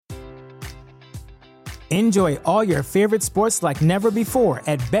Enjoy all your favorite sports like never before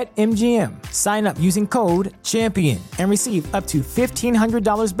at BetMGM. Sign up using code CHAMPION and receive up to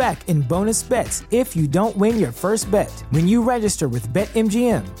 $1,500 back in bonus bets if you don't win your first bet. When you register with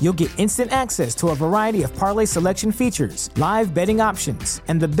BetMGM, you'll get instant access to a variety of parlay selection features, live betting options,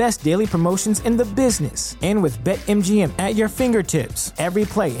 and the best daily promotions in the business. And with BetMGM at your fingertips, every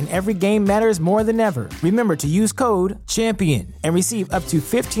play and every game matters more than ever. Remember to use code CHAMPION and receive up to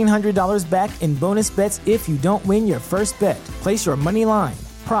 $1,500 back in bonus bets if you don't win your first bet. Place your money line,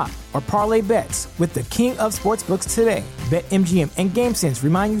 prop, or parlay bets with the king of sportsbooks today. BetMGM and GameSense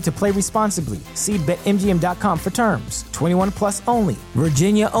remind you to play responsibly. See BetMGM.com for terms. 21 plus only.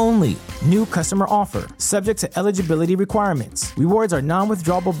 Virginia only. New customer offer. Subject to eligibility requirements. Rewards are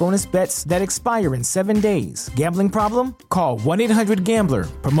non-withdrawable bonus bets that expire in 7 days. Gambling problem? Call 1-800-GAMBLER.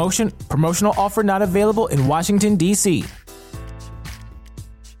 Promotional offer not available in Washington, D.C.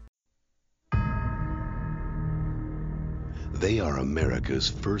 They are America's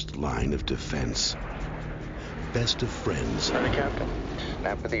first line of defense. Best of friends. I'm the captain.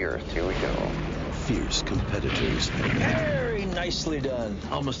 Nap of the earth. Here we go. Fierce competitors. Very nicely done.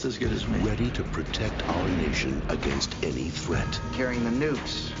 Almost as good as me. Ready to protect our nation against any threat. Carrying the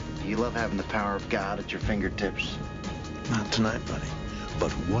nukes. You love having the power of God at your fingertips. Not tonight, buddy.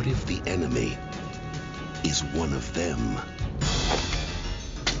 But what if the enemy is one of them?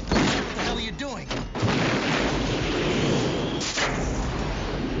 What the hell are you doing?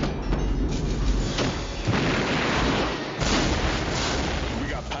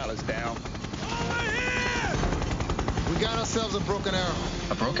 Down. We got ourselves a broken arrow.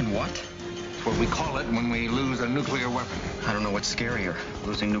 A broken what? It's what we call it when we lose a nuclear weapon. I don't know what's scarier,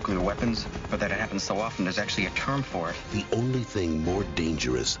 losing nuclear weapons, or that it happens so often there's actually a term for it. The only thing more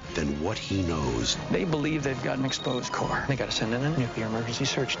dangerous than what he knows. They believe they've got an exposed core. They got to send in a nuclear emergency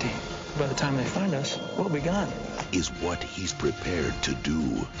search team. By the time they find us, we'll be gone. Is what he's prepared to do.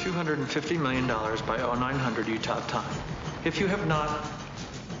 $250 million by 0900 Utah time. If you have not...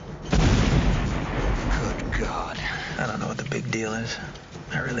 Good God. I don't know what the big deal is.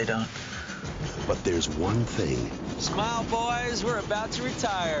 I really don't. But there's one thing. Smile, boys. We're about to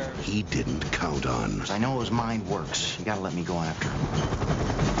retire. He didn't count on. I know his mind works. You gotta let me go after him.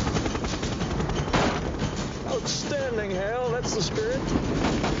 Outstanding, Hal. That's the spirit.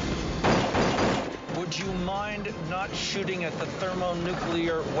 Would you mind not shooting at the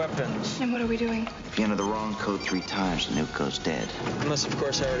thermonuclear weapons? And what are we doing? If you enter the wrong code 3 times, the nuke goes dead. Unless, of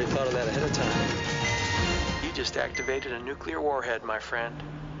course, I already thought of that ahead of time. You just activated a nuclear warhead, my friend.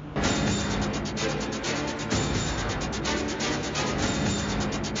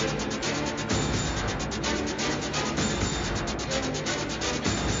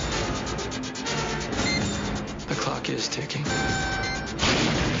 The clock is ticking.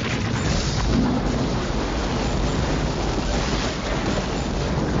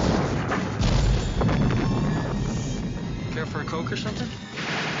 Care for a Coke or something?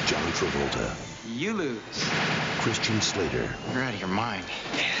 John Travolta. You lose. Christian Slater. You're out of your mind.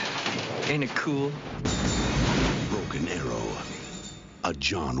 Ain't it cool? Broken Arrow. A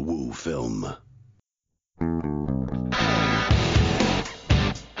John Woo film.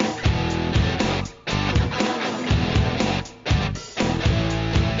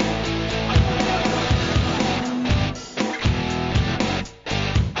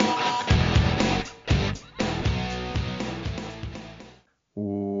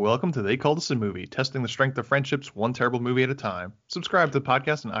 Welcome to They Called Us a Movie, testing the strength of friendships one terrible movie at a time. Subscribe to the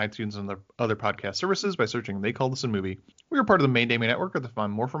podcast on iTunes and other podcast services by searching They Called Us a Movie. We are part of the Main Damie Network. To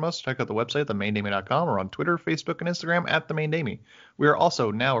find more from us, check out the website, themaindamie.com, or on Twitter, Facebook, and Instagram at The Main Damie. We are also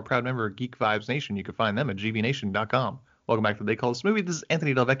now a proud member of Geek Vibes Nation. You can find them at gvnation.com. Welcome back to They Called Us a Movie. This is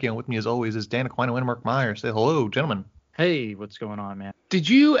Anthony Del Vecchio, and with me as always is Dan Aquino and Mark Meyer. Say hello, gentlemen. Hey, what's going on, man? Did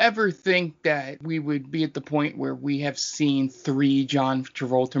you ever think that we would be at the point where we have seen 3 John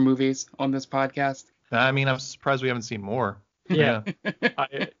Travolta movies on this podcast? I mean, I'm surprised we haven't seen more. Yeah.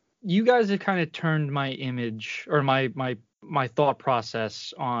 You guys have kind of turned my image or my thought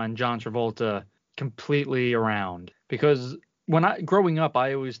process on John Travolta completely around. Because growing up,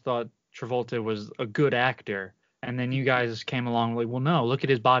 I always thought Travolta was a good actor. And then you guys came along like, well, no, look at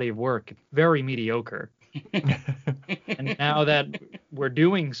his body of work. Very mediocre. And now that we're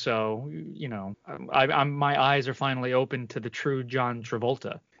doing so, you know, my eyes are finally open to the true John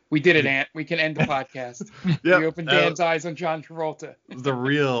Travolta. We did it, Ant. We can end the podcast. Yep. We opened Dan's eyes on John Travolta. The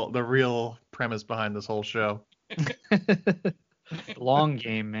real premise behind this whole show. Long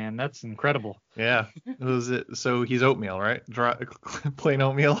game, man. That's incredible. Yeah. So he's oatmeal, right? Plain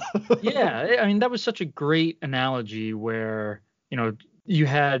oatmeal. Yeah. I mean, that was such a great analogy where, you know, you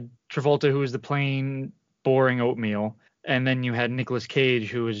had Travolta, who was the plain boring oatmeal. And then you had Nicolas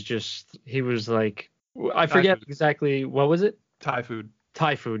Cage, who was he was like, I forget exactly, what was it? Thai food.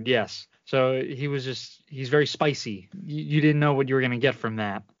 Thai food, yes. So he's very spicy. You didn't know what you were going to get from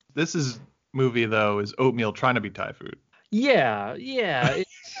that. This movie, though, is oatmeal trying to be Thai food. Yeah.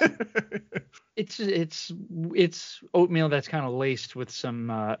 It's oatmeal that's kind of laced with some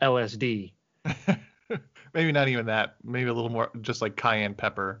LSD. Maybe not even that. Maybe a little more, just like cayenne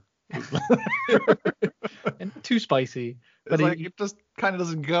pepper. And too spicy. But it just kind of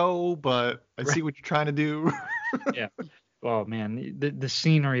doesn't go, but I see what you're trying to do. Yeah. Oh, man. The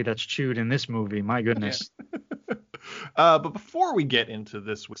scenery that's chewed in this movie, my goodness. Yeah. But before we get into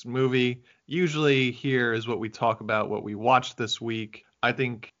this week's movie, usually here is what we talk about, what we watched this week. I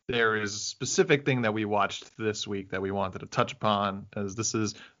think there is a specific thing that we watched this week that we wanted to touch upon, as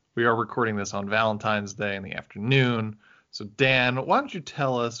we are recording this on Valentine's Day in the afternoon. So, Dan, why don't you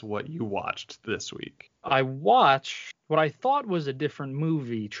tell us what you watched this week? I watched what I thought was a different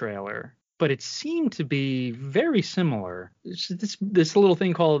movie trailer, but it seemed to be very similar. It's this little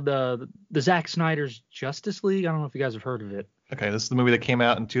thing called the Zack Snyder's Justice League. I don't know if you guys have heard of it. Okay, this is the movie that came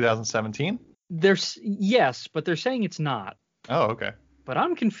out in 2017? Yes, but they're saying it's not. Oh, okay. But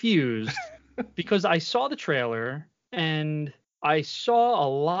I'm confused because I saw the trailer and I saw a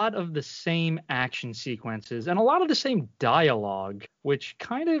lot of the same action sequences and a lot of the same dialogue, which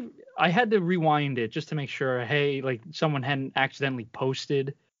kind of, I had to rewind it just to make sure, hey, like someone hadn't accidentally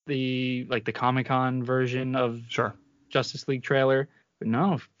posted the Comic-Con version of Justice League trailer. But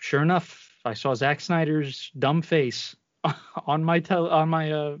no, sure enough, I saw Zack Snyder's dumb face on my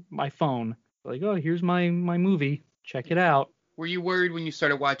phone. Like, oh, here's my movie. Check it out. Were you worried when you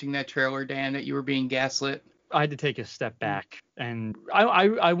started watching that trailer, Dan, that you were being gaslit? I had to take a step back, and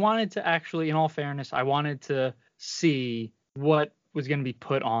I wanted to actually, in all fairness, I wanted to see what was going to be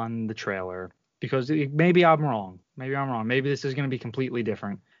put on the trailer, because maybe I'm wrong. Maybe this is going to be completely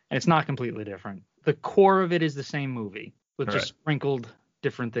different, and it's not completely different. The core of it is the same movie with just sprinkled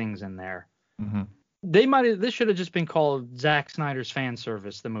different things in there. Mm-hmm. This should have just been called Zack Snyder's Fan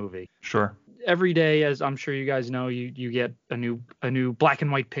Service, the movie. Sure. Every day, as I'm sure you guys know, you get a new black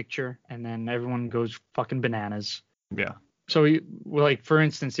and white picture, and then everyone goes fucking bananas. Yeah. So, like, for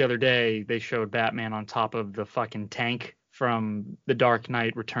instance, the other day, they showed Batman on top of the fucking tank from The Dark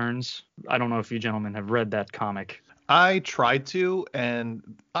Knight Returns. I don't know if you gentlemen have read that comic. I tried to, and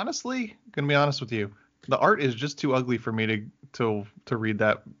honestly, gonna be honest with you, the art is just too ugly for me to read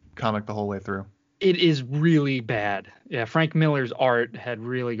that comic the whole way through. It is really bad. Yeah, Frank Miller's art had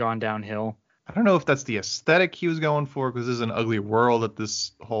really gone downhill. I don't know if that's the aesthetic he was going for, because this is an ugly world that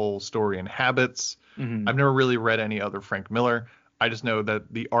this whole story inhabits. Mm-hmm. I've never really read any other Frank Miller. I just know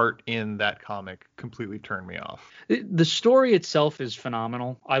that the art in that comic completely turned me off. The story itself is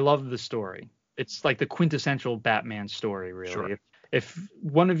phenomenal. I love the story. It's like the quintessential Batman story, really. Sure. If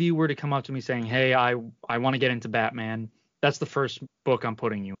one of you were to come up to me saying, hey, I want to get into Batman, that's the first book I'm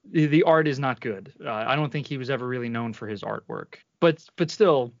putting you. The art is not good. I don't think he was ever really known for his artwork. But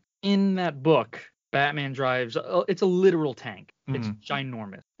still, in that book, Batman drives, it's a literal tank. It's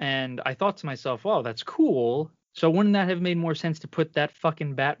ginormous. And I thought to myself, wow, that's cool. So wouldn't that have made more sense to put that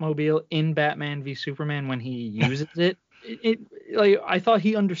fucking Batmobile in Batman v Superman when he uses it? Like, I thought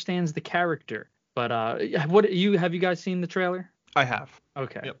he understands the character. But have you guys seen the trailer? I have.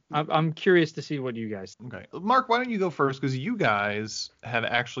 Okay. Yep. I'm curious to see what you guys think. Okay. Mark, why don't you go first? Because you guys have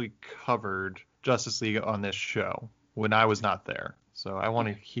actually covered Justice League on this show when I was not there. So I want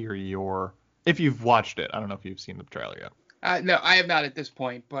to hear if you've watched it. I don't know if you've seen the trailer yet. No, I have not at this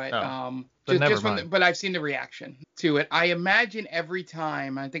point, but but I've seen the reaction to it. I imagine every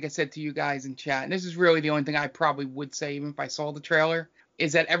time, I think I said to you guys in chat, and this is really the only thing I probably would say even if I saw the trailer,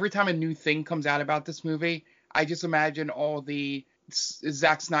 is that every time a new thing comes out about this movie, I just imagine all the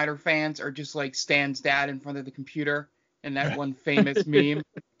Zack Snyder fans are just like Stan's dad in front of the computer and that one famous meme.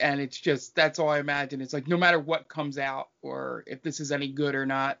 And it's just, that's all I imagine. It's like, no matter what comes out or if this is any good or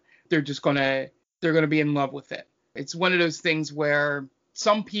not, they're going to be in love with it. It's one of those things where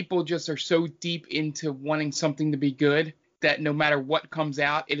some people just are so deep into wanting something to be good that no matter what comes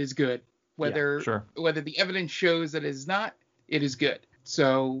out, it is good. Whether the evidence shows that it is not, it is good.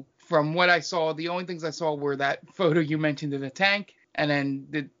 So from what I saw, the only things I saw were that photo you mentioned in the tank, and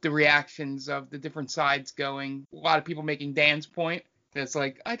then the reactions of the different sides going. A lot of people making Dan's point. That's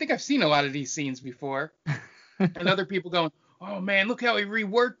like, I think I've seen a lot of these scenes before. And other people going, oh man, look how he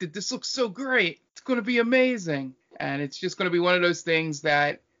reworked it. This looks so great. It's going to be amazing. And it's just going to be one of those things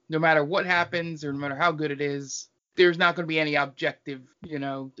that no matter what happens or no matter how good it is, there's not going to be any objective,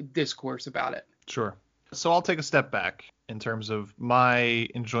 discourse about it. Sure. So I'll take a step back in terms of my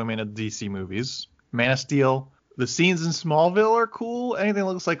enjoyment of DC movies. Man of Steel. The scenes in Smallville are cool. Anything that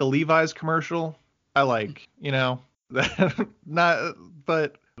looks like a Levi's commercial, I like.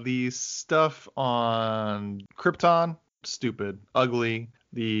 But the stuff on Krypton, stupid, ugly.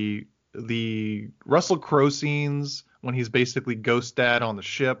 The Russell Crowe scenes when he's basically Ghost Dad on the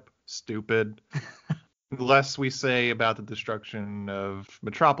ship, stupid. The less we say about the destruction of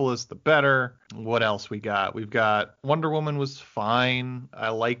Metropolis, the better. What else we got? We've got Wonder Woman was fine.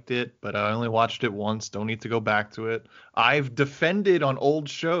 I liked it, but I only watched it once. Don't need to go back to it. I've defended on old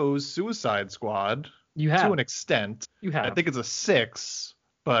shows Suicide Squad. You have. To an extent. You have. I think it's a 6,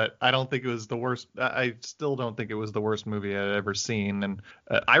 but I don't think it was the worst. I still don't think it was the worst movie I'd ever seen. And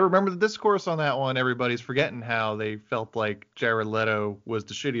I remember the discourse on that one. Everybody's forgetting how they felt like Jared Leto was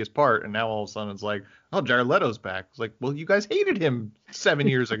the shittiest part. And now all of a sudden it's like, oh, Jared Leto's back. It's like, well, you guys hated him 7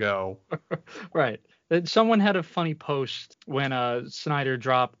 years ago. Right. Someone had a funny post when Snyder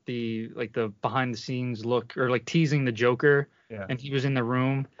dropped the behind the scenes look or like teasing the Joker. Yeah. And he was in the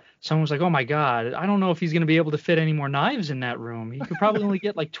room. Someone was like, oh my God, I don't know if he's going to be able to fit any more knives in that room. He could probably only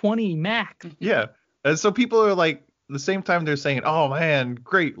get like 20 max. Yeah. And so people are like, the same time they're saying, oh man,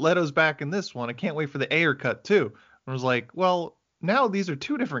 great, Leto's back in this one. I can't wait for the Ayer cut too. And I was like, well, now these are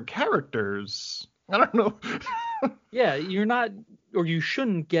 2 different characters. I don't know. Yeah, you're not, or you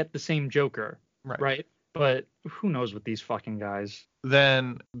shouldn't get the same Joker. Right. But who knows with these fucking guys.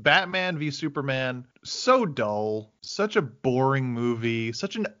 Then Batman v Superman, so dull, such a boring movie,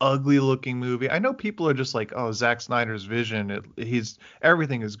 such an ugly looking movie. I know people are just like, oh, Zack Snyder's vision,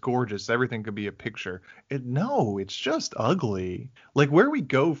 everything is gorgeous, everything could be a picture. No, it's just ugly. Like where we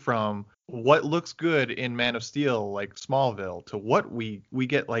go from what looks good in Man of Steel, like Smallville, to what we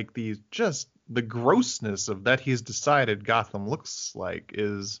get like these, just the grossness of that he's decided Gotham looks like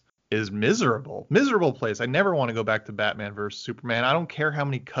is miserable place. I never want to go back to Batman vs Superman. I don't care how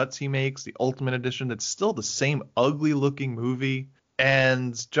many cuts he makes. The Ultimate Edition, that's still the same ugly looking movie.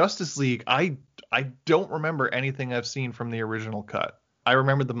 And Justice League, I don't remember anything I've seen from the original cut. I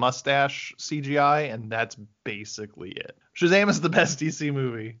remember the mustache CGI, and that's basically it. Shazam is the best DC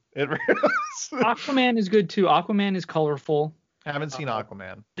movie. It really is. Aquaman is good too. Aquaman is colorful. I haven't seen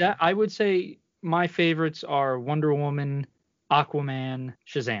Aquaman. That I would say my favorites are Wonder Woman, Aquaman,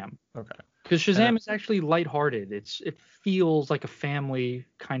 Shazam. Okay. Because Shazam is actually lighthearted. It feels like a family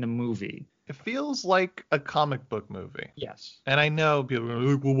kind of movie. It feels like a comic book movie. Yes. And I know people are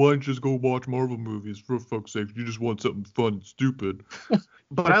like, well, why don't you just go watch Marvel movies? For fuck's sake, you just want something fun and stupid.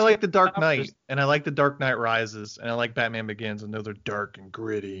 But I like The Dark Knight, and I like The Dark Knight Rises, and I like Batman Begins, and those are dark and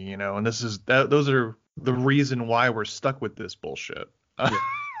gritty, and those are the reason why we're stuck with this bullshit. Yeah.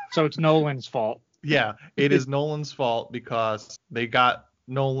 So it's Nolan's fault. Yeah, it is Nolan's fault because they got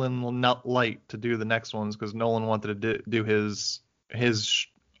Nolan Light to do the next ones because Nolan wanted to do his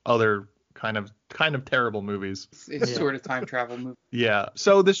other kind of terrible movies. It's sort of time travel movie. Yeah.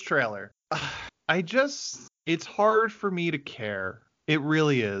 So this trailer, it's hard for me to care. It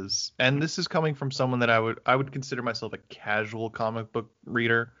really is. And this is coming from someone that I would consider myself a casual comic book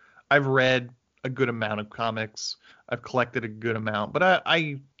reader. I've read a good amount of comics. I've collected a good amount, but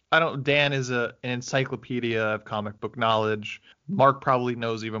I don't. Dan is an encyclopedia of comic book knowledge. Mark probably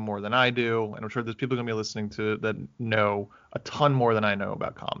knows even more than I do, and I'm sure there's people gonna be listening to that know a ton more than I know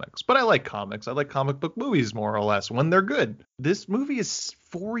about comics. But I like comics. I like comic book movies more or less when they're good. This movie is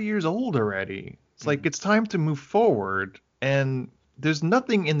 4 years old already. It's like it's time to move forward, and there's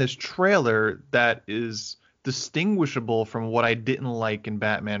nothing in this trailer that is distinguishable from what I didn't like in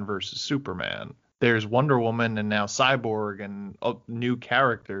Batman vs Superman. There's Wonder Woman and now Cyborg and new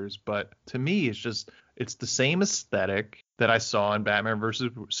characters, but to me it's the same aesthetic that I saw in Batman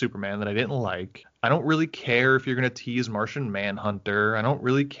vs Superman that I didn't like. I don't really care if you're going to tease Martian Manhunter. I don't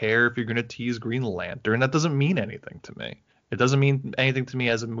really care if you're going to tease Green Lantern. That doesn't mean anything to me. It doesn't mean anything to me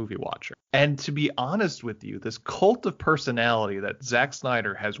as a movie watcher. And to be honest with you, this cult of personality that Zack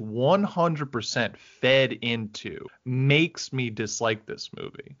Snyder has 100% fed into makes me dislike this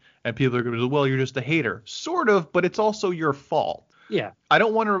movie. And people are going to be, well, you're just a hater. Sort of, but it's also your fault. Yeah. I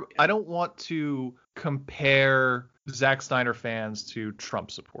don't want to compare Zack Snyder fans to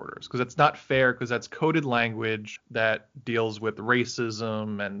Trump supporters because it's not fair, because that's coded language that deals with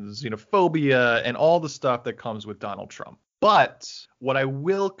racism and xenophobia and all the stuff that comes with Donald Trump. But what I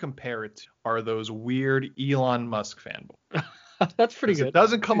will compare it to are those weird Elon Musk fanboys. That's pretty good. It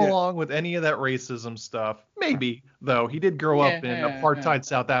doesn't come along with any of that racism stuff. Maybe, though. He did grow up in apartheid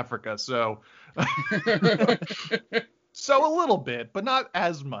South Africa, so... So a little bit, but not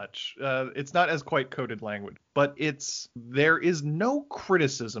as much. It's not as quite coded language. But there is no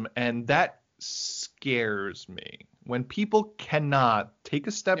criticism, and that scares me. When people cannot take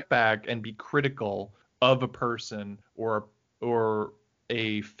a step back and be critical of a person or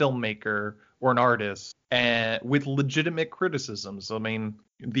a filmmaker or an artist and with legitimate criticisms. I mean,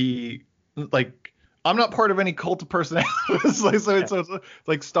 I'm not part of any cult of personalities. It's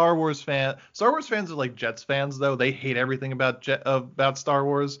like Star Wars fans are like Jets fans, though. They hate everything about Star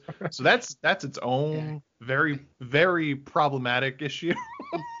Wars. So that's its own very, very problematic issue.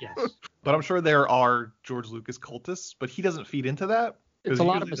 Yes. But I'm sure there are George Lucas cultists, but he doesn't feed into that. It's a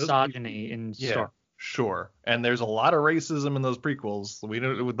lot of misogyny in Star Wars. Sure. And there's a lot of racism in those prequels.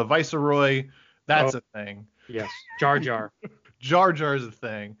 With the Viceroy, that's a thing. Yes. Jar Jar. Jar Jar is a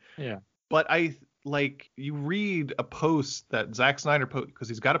thing. Yeah. But you read a post that Zack Snyder because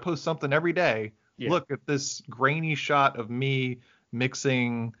he's got to post something every day. Yeah. Look at this grainy shot of me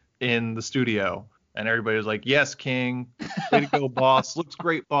mixing in the studio. And everybody's like, yes, King. Way to go, boss. Looks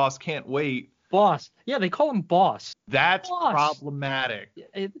great, boss. Can't wait. Boss. Yeah, they call him boss. That's problematic.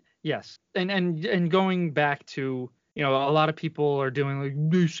 Yes. And going back to, a lot of people are doing like,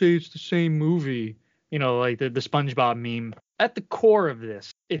 they say it's the same movie, like the SpongeBob meme. At the core of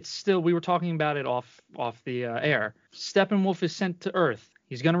this, it's still, we were talking about it off the air. Steppenwolf is sent to Earth.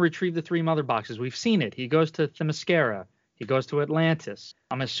 He's going to retrieve the 3 mother boxes. We've seen it. He goes to Themyscira. He goes to Atlantis.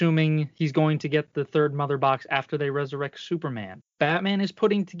 I'm assuming he's going to get the 3rd mother box after they resurrect Superman. Batman is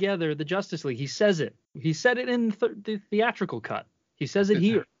putting together the Justice League. He says it. He said it in the theatrical cut. He says it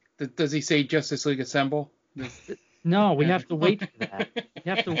here. Does he say Justice League Assemble? No, we have to wait for that. We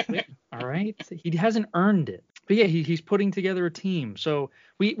have to wait. All right? He hasn't earned it. But yeah, he's putting together a team. So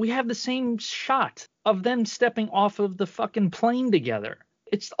we have the same shot of them stepping off of the fucking plane together.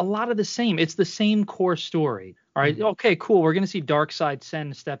 It's a lot of the same. It's the same core story. All right. Okay, cool. We're going to see Darkseid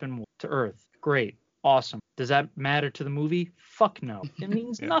send Steppenwolf to Earth. Great. Awesome. Does that matter to the movie? Fuck no. It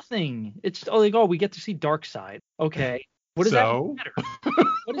means nothing. It's we get to see Darkseid. Okay. What does that matter?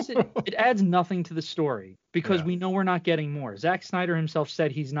 What is it? It adds nothing to the story because we know we're not getting more. Zack Snyder himself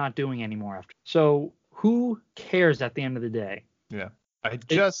said he's not doing any more after. So who cares at the end of the day? Yeah.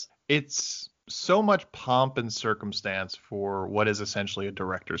 It's so much pomp and circumstance for what is essentially a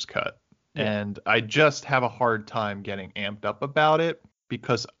director's cut. Yeah. And I just have a hard time getting amped up about it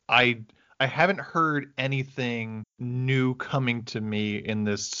because I haven't heard anything new coming to me in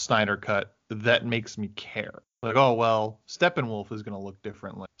this Snyder cut that makes me care. Like, oh, well, Steppenwolf is going to look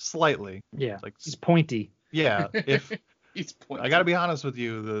differently. Slightly. Yeah. Like, he's pointy. Yeah. He's pointy. I got to be honest with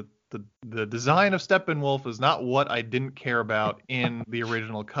you. The design of Steppenwolf is not what I didn't care about in the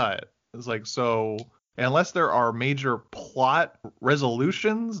original cut. It's like, so unless there are major plot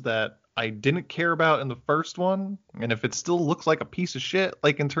resolutions that I didn't care about in the first one, and if it still looks like a piece of shit,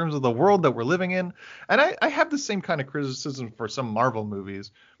 like in terms of the world that we're living in, and I have the same kind of criticism for some Marvel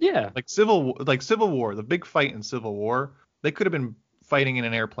movies. Yeah. Like Civil War, the big fight in Civil War, they could have been fighting in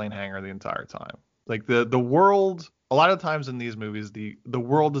an airplane hangar the entire time. Like the world, a lot of times in these movies, the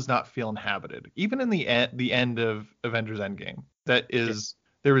world does not feel inhabited. Even in the end of Avengers Endgame,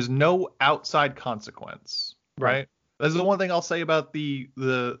 there is no outside consequence, right? That's the one thing I'll say about the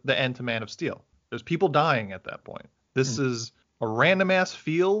end to Man of Steel. There's people dying at that point. This is a random ass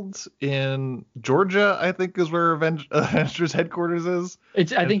field in Georgia, I think is where Avengers headquarters is.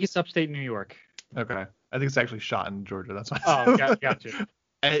 I think it's upstate New York. Okay. I think it's actually shot in Georgia. That's why. Oh, gotcha.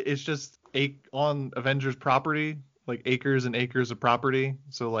 It's just on Avengers property, like acres and acres of property.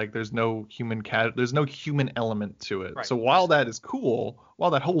 So like there's no human element to it. Right. So while that is cool,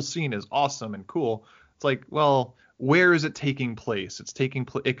 while that whole scene is awesome and cool, it's like, well, where is it taking place?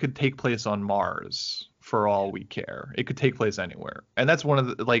 It could take place on Mars for all we care. It could take place anywhere. And that's one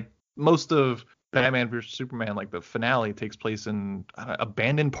of the, most of Batman vs Superman, like the finale takes place in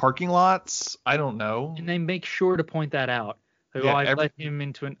abandoned parking lots. I don't know. And they make sure to point that out. Like, I let him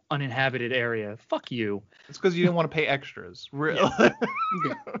into an uninhabited area. Fuck you. It's because you didn't want to pay extras. Yeah.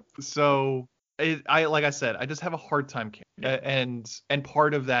 So like I said, I just have a hard time. And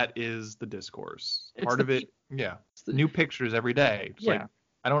part of that is the discourse. New pictures every day. It's like,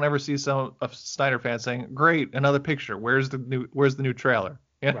 I don't ever see a Snyder fan saying, "Great, another picture. Where's the new trailer?"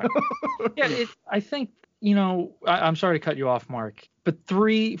 Yeah. Right. Yeah. I think I'm sorry to cut you off, Mark, but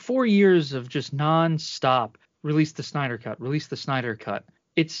 4 years of just nonstop release the Snyder cut.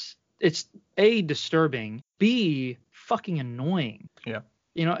 It's A, disturbing, B, fucking annoying. Yeah.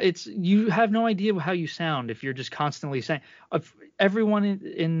 You have no idea how you sound if you're just constantly saying everyone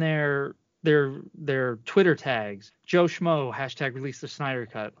in their Twitter tags, Joe Schmo, # release the Snyder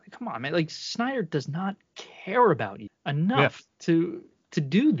cut. Like, come on, man. Like, Snyder does not care about you enough to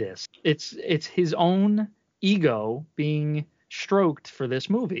do this. It's his own ego being stroked for this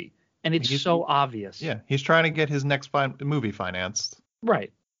movie. and it's so obvious. Yeah, he's trying to get his next movie financed.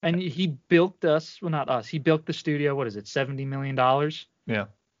 Right. And he bilked us. Well, not us. He bilked the studio. What is it? $70 million. Yeah.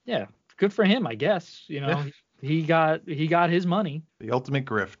 Yeah. Good for him, I guess. You know, he got his money. The ultimate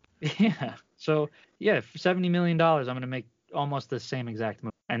grift. Yeah. So yeah, for $70 million, I'm gonna make almost the same exact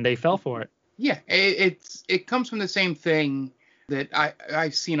movie, and they fell for it. Yeah, it comes from the same thing that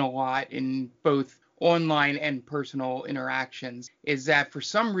I've seen a lot in both online and personal interactions, is that for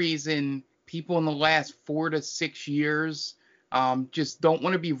some reason people in the last 4 to 6 years just don't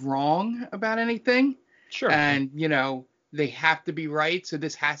want to be wrong about anything. Sure. And, you know, they have to be right. So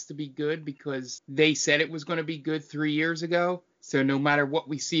this has to be good because they said it was going to be good 3 years ago. So no matter what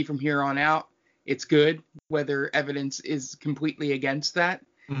we see from here on out, it's good, whether evidence is completely against that.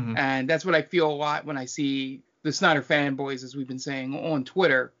 Mm-hmm. And that's what I feel a lot when I see the Snyder fanboys, as we've been saying on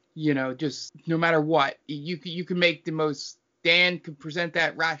Twitter. You know, just no matter what, you can make the most. Dan could present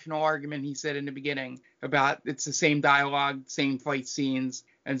that rational argument he said in the beginning about it's the same dialogue, same fight scenes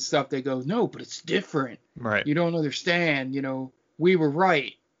and stuff. They go, no, but it's different. Right. You don't understand. You know, we were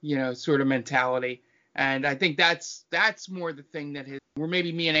right. You know, sort of mentality. And I think that's more the thing that where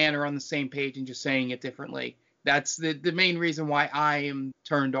maybe me and Ann are on the same page and just saying it differently. That's the main reason why I am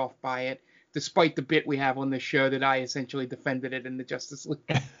turned off by it, despite the bit we have on this show that I essentially defended it in the Justice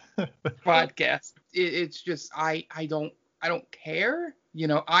League podcast. It's just I don't care. You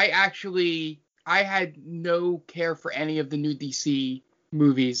know, I had no care for any of the new DC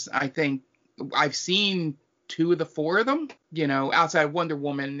movies. I think I've seen 2 of the 4 of them. You know, outside Wonder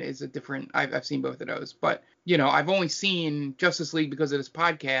Woman is a different. I've seen both of those, but you know, I've only seen Justice League because of this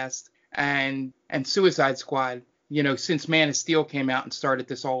podcast and Suicide Squad. You know, since Man of Steel came out and started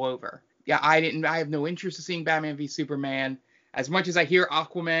this all over. Yeah, I have no interest in seeing Batman v Superman. As much as I hear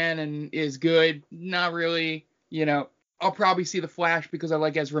Aquaman and is good, not really. You know, I'll probably see The Flash because I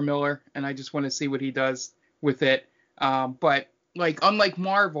like Ezra Miller and I just want to see what he does with it. But like, unlike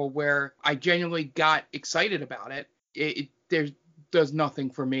Marvel, where I genuinely got excited about it, it does nothing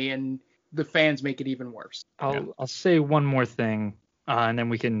for me, and the fans make it even worse. I'll say one more thing, and then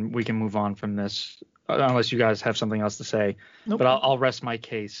we can move on from this, unless you guys have something else to say. Nope. But I'll rest my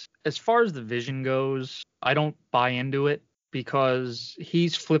case. As far as the Vision goes, I don't buy into it because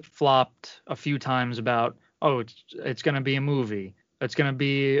he's flip-flopped a few times about, oh, it's going to be a movie. It's going to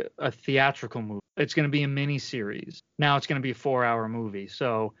be a theatrical movie. It's going to be a mini-series. Now it's going to be a 4-hour movie.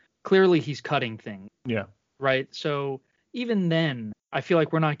 So clearly he's cutting things. Yeah. Right? So even then, I feel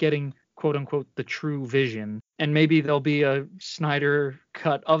like we're not getting, quote-unquote, the true Vision. And maybe there'll be a Snyder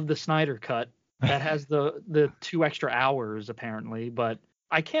cut of the Snyder cut that has the 2 extra hours, apparently. But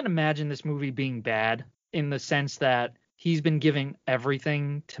I can't imagine this movie being bad in the sense that he's been giving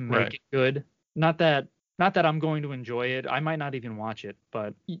everything to make it good. Not that I'm going to enjoy it. I might not even watch it,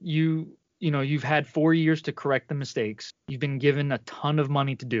 but you know, you've had 4 years to correct the mistakes. You've been given a ton of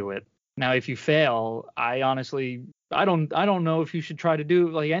money to do it. Now, if you fail, I honestly don't know if you should try to do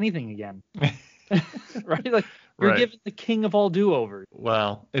like anything again. Right? Like you're given the king of all do-overs.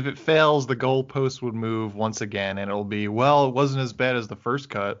 Well, if it fails, the goalpost would move once again, and it'll be, well, it wasn't as bad as the first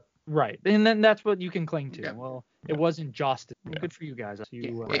cut. Right. And then that's what you can cling to. Yeah. Well, it wasn't just good for you guys.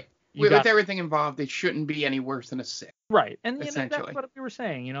 With everything involved, it shouldn't be any worse than a 6. Right. And you know, that's what we were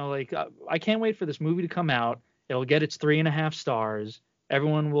saying. You know, like I can't wait for this movie to come out. It'll get its 3.5 stars.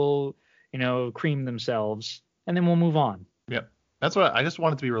 Everyone will, you know, cream themselves, and then we'll move on. Yep. That's what I just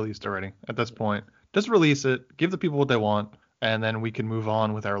want it to be released already at this point. Just release it, give the people what they want, and then we can move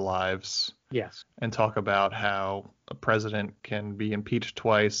on with our lives. Yes. And talk about how a president can be impeached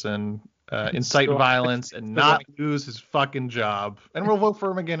twice and incite violence and not lose his fucking job. And we'll vote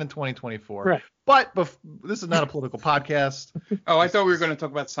for him again in 2024. Right. But this is not a political podcast. Oh, I thought we were going to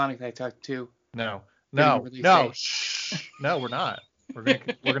talk about Sonic Attack 2. No, shh. No, we're not. We're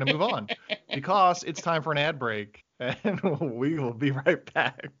gonna move on because it's time for an ad break, and we will be right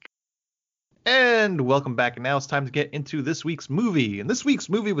back. And welcome back. And now it's time to get into this week's movie. And this week's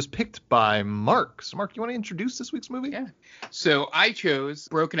movie was picked by Mark. So, Mark, you want to introduce this week's movie? Yeah. So I chose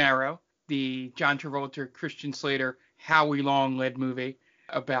Broken Arrow, the John Travolta, Christian Slater, Howie Long-led movie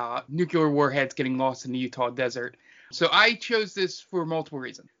about nuclear warheads getting lost in the Utah desert. So I chose this for multiple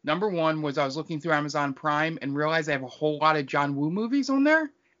reasons. Number one was I was looking through Amazon Prime and realized I have a whole lot of John Woo movies on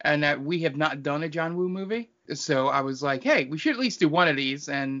there, and that we have not done a John Woo movie. So I was like, hey, we should at least do one of these.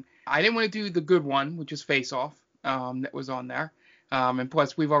 And I didn't want to do the good one, which is Face Off, that was on there. And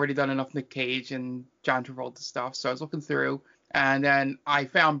plus, we've already done enough Nick Cage and John Travolta stuff. So I was looking through, and then I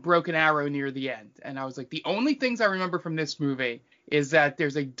found Broken Arrow near the end. And I was like, the only things I remember from this movie is that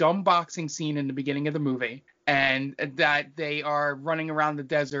there's a dumb boxing scene in the beginning of the movie, and that they are running around the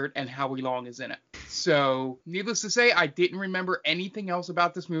desert and Howie Long is in it. So, needless to say, I didn't remember anything else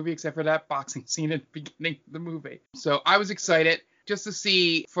about this movie except for that boxing scene at the beginning of the movie. So, I was excited just to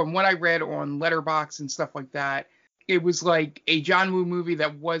see, from what I read on Letterboxd and stuff like that, it was like a John Woo movie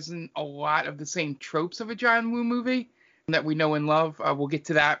that wasn't a lot of the same tropes of a John Woo movie that we know and love. We'll get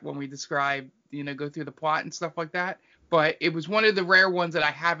to that when we describe, go through the plot and stuff like that. But it was one of the rare ones that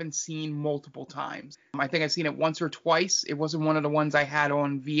I haven't seen multiple times. I think I've seen it once or twice. It wasn't one of the ones I had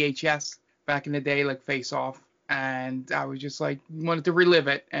on VHS back in the day, like Face Off. And I was just like, wanted to relive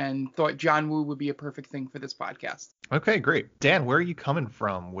it and thought John Woo would be a perfect thing for this podcast. Okay, great. Dan, where are you coming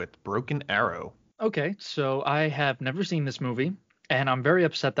from with Broken Arrow? Okay, so I have never seen this movie, and I'm very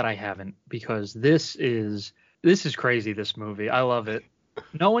upset that I haven't, because this is crazy, this movie. I love it.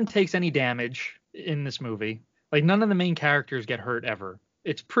 No one takes any damage in this movie. Like, none of the main characters get hurt ever.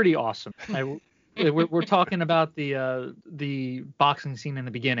 It's pretty awesome. We're talking about the boxing scene in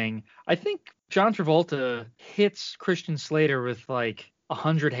the beginning. I think John Travolta hits Christian Slater with like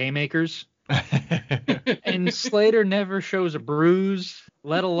 100 haymakers, and Slater never shows a bruise,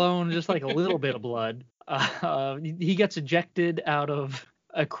 let alone just like a little bit of blood. He gets ejected out of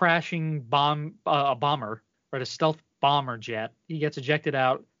a crashing bomber, right? A stealth bomber jet. He gets ejected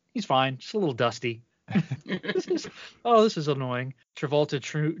out. He's fine, just a little dusty. This is annoying. Travolta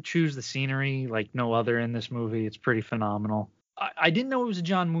chews the scenery like no other in this movie. It's pretty phenomenal. I didn't know it was a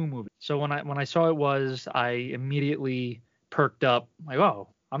John Woo movie, so when I saw it was, I immediately perked up. Like, oh,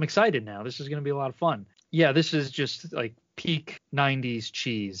 I'm excited now. This is gonna be a lot of fun. Yeah, this is just like peak 90s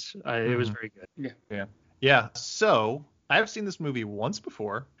cheese. It was very good. Yeah. So I've seen this movie once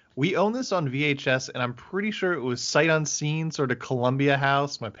before. We own this on VHS, and I'm pretty sure it was sight unseen, sort of Columbia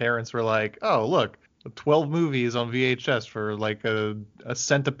House. My parents were like, oh, look, 12 movies on VHS for like a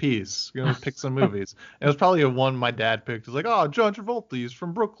cent a piece. Pick some movies. And it was probably a one my dad picked. It was like, oh, John Travolta, he's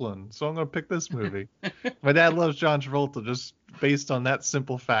from Brooklyn, so I'm going to pick this movie. My dad loves John Travolta just based on that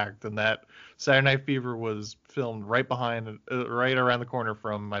simple fact, and that Saturday Night Fever was filmed right around the corner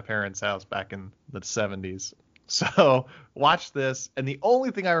from my parents' house back in the 70s. So watch this, and the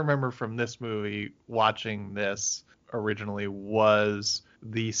only thing I remember from this movie, watching this originally, was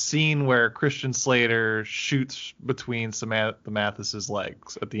the scene where Christian Slater shoots between Samantha Mathis's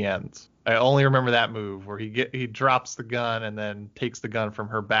legs at the end. I only remember that move where he drops the gun and then takes the gun from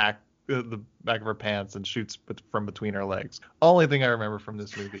her back, the back of her pants, and shoots from between her legs. Only thing I remember from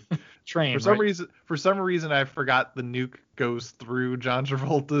this movie. For some reason I forgot the nuke goes through John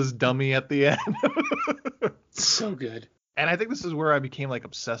Travolta's dummy at the end. So good. And I think this is where I became like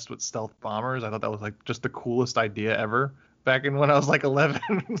obsessed with stealth bombers. I thought that was like just the coolest idea ever. Back in when I was like 11,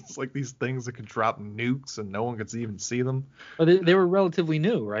 it's like these things that could drop nukes and no one could even see them. But they were relatively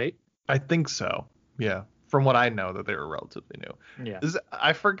new, right? I think so. Yeah. From what I know, that they were relatively new. Yeah.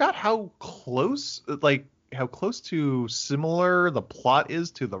 I forgot how close to similar the plot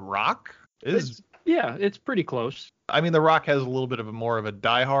is to The Rock. It's pretty close. I mean, The Rock has a little bit of more of a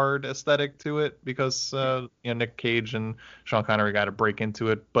Die Hard aesthetic to it because Nick Cage and Sean Connery got to break into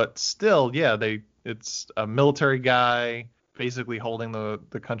it. But still, yeah, it's a military guy basically holding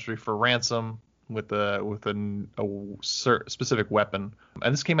the country for ransom with a specific weapon.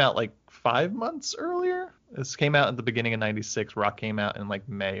 And this came out like 5 months earlier. This came out at the beginning of 96. Rock came out in like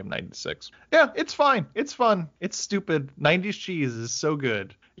May of 96. Yeah, it's fine. It's fun. It's stupid. 90s cheese is so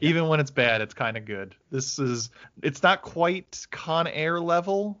good. Yeah. Even when it's bad, it's kind of good. It's not quite Con Air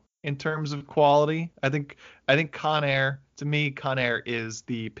level in terms of quality. I think Con Air, to me, Con Air is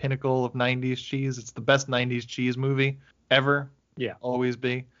the pinnacle of 90s cheese. It's the best 90s cheese movie ever. Yeah. Always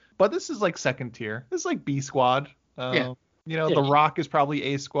be. But this is like second tier. This is like B Squad. The Rock is probably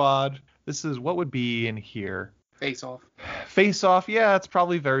A Squad. This is what would be in here. Face Off. Face Off, yeah, it's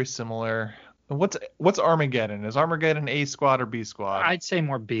probably very similar. What's Armageddon? Is Armageddon A Squad or B Squad? I'd say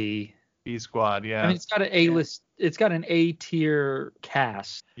more B. B Squad, yeah. I mean, it's got an A-list. It's got an A-tier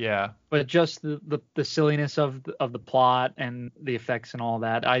cast. Yeah. But just the silliness of the plot and the effects and all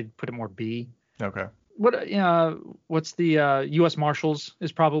that, I'd put it more B. Okay. What's the U.S. Marshals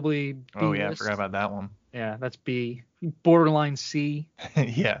is probably B. Oh yeah, list. I forgot about that one. Yeah, that's B. Borderline C.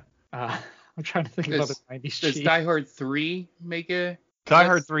 Yeah. I'm trying to think about the 90s. Does Die Hard 3 make a? Die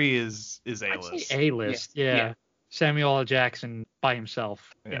Hard 3 is A-list. A-list, yeah. Samuel L. Jackson by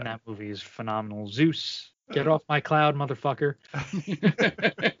himself in that movie is phenomenal. Zeus, get off my cloud, motherfucker.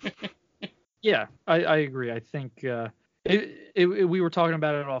 Yeah, I agree. I think we were talking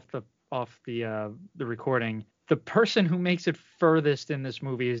about it off the recording. the person who makes it furthest in this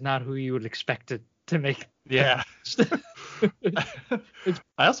movie is not who you would expect it to make. Yeah.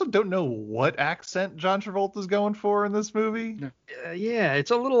 I also don't know what accent John Travolta's going for in this movie. Yeah,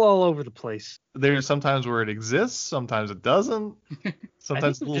 it's a little all over the place. There's sometimes where it exists, sometimes it doesn't.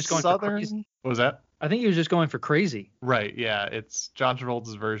 Sometimes it's a little southern. What was that? I think he was just going for crazy. Right, yeah. It's John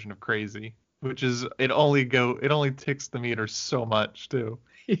Travolta's version of crazy, which is it only ticks the meter so much too.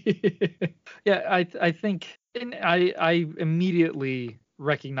 Yeah, I think, and I immediately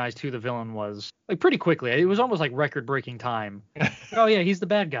recognized who the villain was, like, pretty quickly. It was almost like record-breaking time. Oh yeah, he's the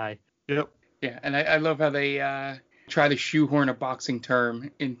bad guy. Yep. Yeah, and I love how they try to shoehorn a boxing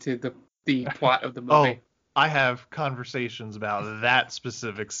term into the plot of the movie. Oh, I have conversations about that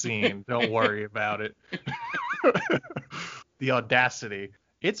specific scene. Don't worry about it. The audacity.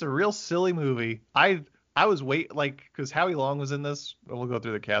 It's a real silly movie. I was because Howie Long was in this, and we'll go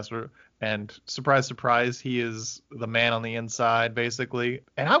through the cast, and surprise, surprise, he is the man on the inside, basically.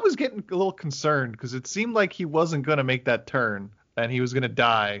 And I was getting a little concerned because it seemed like he wasn't going to make that turn and he was going to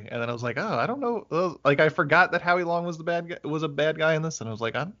die. And then I was like, oh, I don't know. Like, I forgot that Howie Long was a bad guy in this. And I was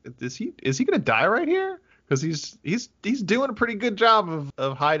like, is he going to die right here? Because he's doing a pretty good job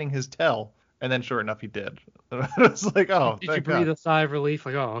of hiding his tell. And then, sure enough, he did. I was like, oh, did you breathe a sigh of relief?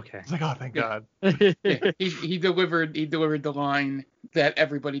 Like, oh, okay. It's like, oh, thank God. Yeah, he delivered the line that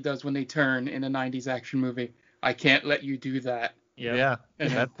everybody does when they turn in a 90s action movie. I can't let you do that. Yeah.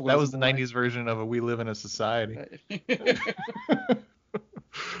 That was the 90s version of a We Live in a Society.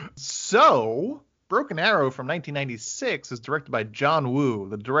 So, Broken Arrow from 1996 is directed by John Woo,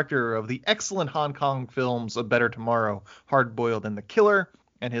 the director of the excellent Hong Kong films A Better Tomorrow, Hard Boiled and The Killer,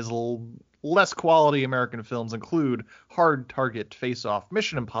 and his less quality American films include Hard Target, Face Off,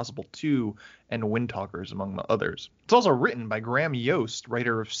 Mission Impossible 2, and Windtalkers, among the others. It's also written by Graham Yost,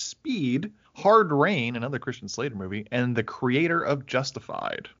 writer of Speed, Hard Rain, another Christian Slater movie, and the creator of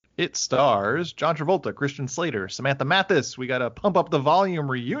Justified. It stars John Travolta, Christian Slater, Samantha Mathis. We got to pump up the volume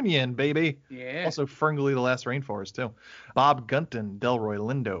reunion, baby. Yeah. Also Ferngully the Last Rainforest, too. Bob Gunton, Delroy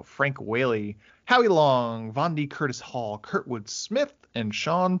Lindo, Frank Whaley, Howie Long, Vondi Curtis Hall, Kurtwood Smith, and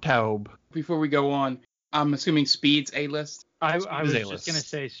Sean Taub. Before we go on, I'm assuming Speed's A-list? I was just going to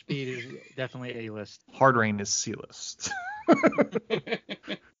say Speed is definitely A-list. Hard Rain is C-list.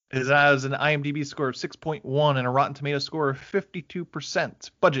 It has an IMDb score of 6.1 and a Rotten Tomatoes score of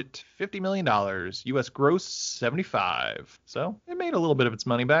 52%. Budget, $50 million. U.S. gross, 75. So it made a little bit of its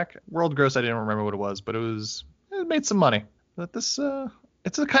money back. World gross, I didn't remember what it was, but it made some money. But this,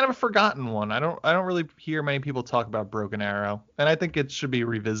 it's a kind of a forgotten one. I don't really hear many people talk about Broken Arrow, and I think it should be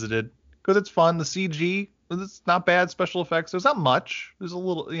revisited because it's fun. The CG, it's not bad. Special effects, there's not much. There's a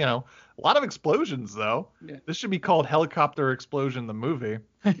little, a lot of explosions though. Yeah. This should be called Helicopter Explosion the movie,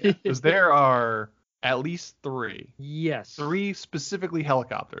 because there are at least 3. Yes. 3 specifically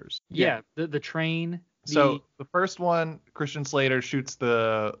helicopters. Yeah. The train. So the first one, Christian Slater shoots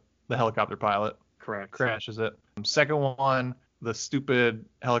the helicopter pilot. Correct. Crashes it. Second one, the stupid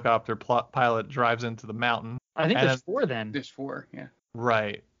helicopter pilot drives into the mountain. I think there's 4 then. There's 4, yeah.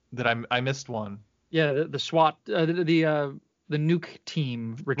 Right. I missed one. Yeah, the SWAT, the nuke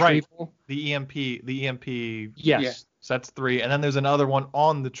team retrieval. Right. The EMP. Yes. Yeah. So that's 3. And then there's another one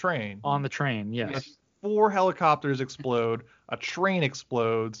on the train. On the train, yes. That's 4 helicopters explode. A train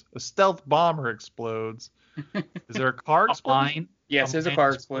explodes. A stealth bomber explodes. Is there a car explosion? Yes, there's a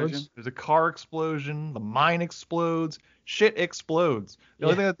car explosion. There's a car explosion. The mine explodes. Shit explodes. The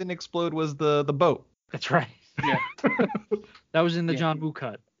only thing that didn't explode was the boat. That's right. Yeah. That was in the John Woo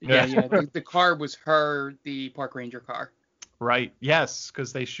cut. Yeah. The car was the park ranger car. Right. Yes,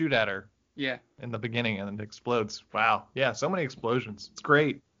 because they shoot at her. Yeah. In the beginning, and it explodes. Wow. Yeah, so many explosions. It's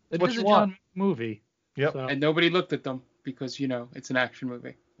great. It is a John movie. Yep. So. And nobody looked at them because, it's an action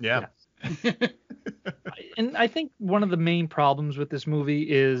movie. Yeah. And I think one of the main problems with this movie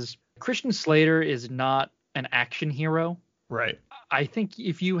is Christian Slater is not an action hero. Right. I think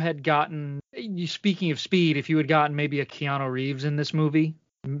if you had gotten, speaking of Speed, if you had gotten maybe a Keanu Reeves in this movie,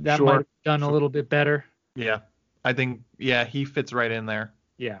 that might have done a little bit better. Yeah. I think, he fits right in there.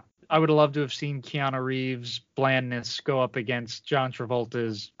 Yeah. I would have loved to have seen Keanu Reeves' blandness go up against John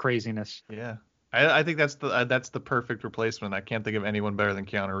Travolta's craziness. Yeah. I think that's the perfect replacement. I can't think of anyone better than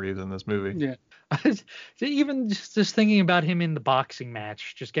Keanu Reeves in this movie. Yeah. Even just thinking about him in the boxing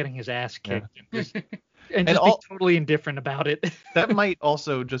match, just getting his ass kicked. Yeah. And just be totally indifferent about it. That might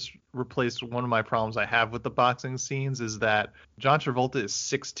also just replace one of my problems I have with the boxing scenes is that John Travolta is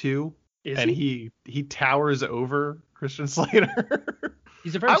 6'2", and he towers over Christian Slater.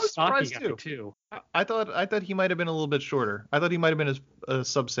 He's a very stocky guy too. I thought he might have been a little bit shorter. I thought he might have been a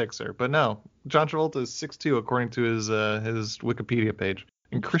sub-6er, but no. John Travolta is 6'2", according to his Wikipedia page.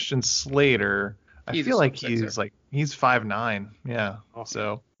 And Christian Slater, I feel like he's 5'9". Yeah.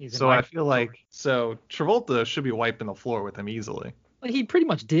 So I feel like Travolta should be wiping the floor with him easily. Like he pretty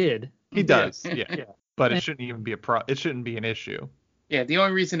much did. He does. Yeah. But it shouldn't even be it shouldn't be an issue. Yeah, the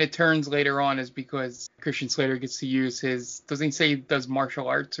only reason it turns later on is because Christian Slater gets to use doesn't he say he does martial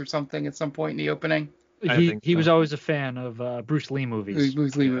arts or something at some point in the opening? He was always a fan of Bruce Lee movies.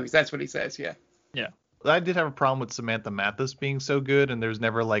 Bruce Lee movies, that's what he says, yeah. Yeah. I did have a problem with Samantha Mathis being so good, and there's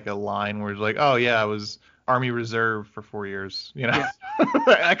never like a line where it's like, oh yeah, I was Army Reserve for 4 years. You know, yeah.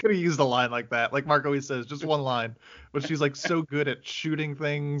 I could have used a line like that. Like Mark always says, just one line. But she's like so good at shooting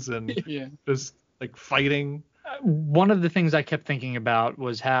things and just like fighting. One of the things I kept thinking about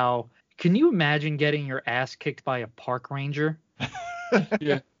was how, can you imagine getting your ass kicked by a park ranger?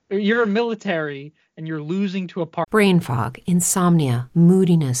 Yeah. You're military and you're losing to a park. Brain fog, insomnia,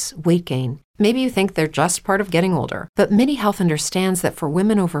 moodiness, weight gain. Maybe you think they're just part of getting older, but MIDI Health understands that for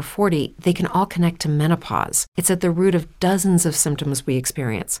women over 40, they can all connect to menopause. It's at the root of dozens of symptoms we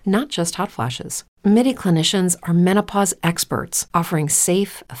experience, not just hot flashes. MIDI clinicians are menopause experts, offering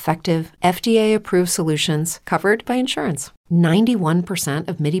safe, effective, FDA-approved solutions covered by insurance. 91%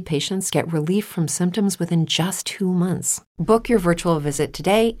 of MIDI patients get relief from symptoms within just 2 months. Book your virtual visit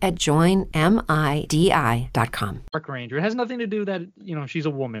today at joinmidi.com. Park ranger. It has nothing to do that, she's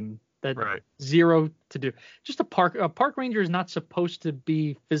a woman. That right. Zero to do. Just a park ranger is not supposed to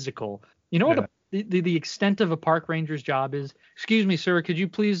be physical. You know what the extent of a park ranger's job is? Excuse me, sir, could you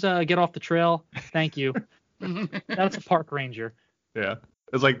please get off the trail? Thank you. That's a park ranger. Yeah.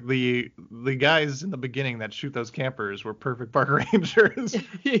 It's like the guys in the beginning that shoot those campers were perfect park rangers.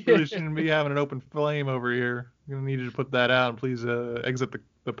 Really shouldn't be having an open flame over here. I'm gonna need you to put that out and please exit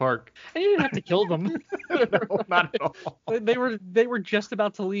the park. And you didn't have to kill them. No, not at all. They were just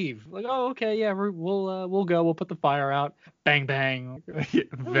about to leave. Like, oh, okay, yeah, we'll go. We'll put the fire out. Bang bang.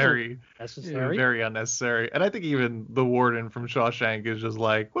 Very necessary. Very unnecessary. And I think even the warden from Shawshank is just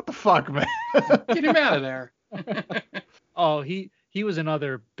like, what the fuck, man? Get him out of there. Oh, he was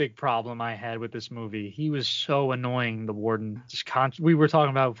another big problem I had with this movie. He was so annoying, the warden. We were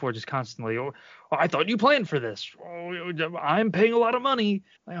talking about before, just constantly. Oh, I thought you planned for this. Oh, I'm paying a lot of money.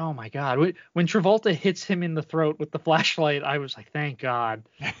 Like, oh my God. When Travolta hits him in the throat with the flashlight, I was like, thank God.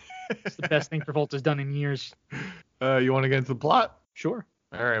 It's the best thing Travolta's done in years. You want to get into the plot? Sure.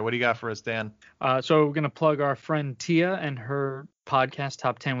 All right. What do you got for us, Dan? So we're going to plug our friend Tia and her podcast,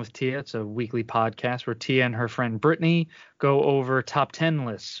 Top 10 with Tia. It's a weekly podcast where Tia and her friend Brittany go over top 10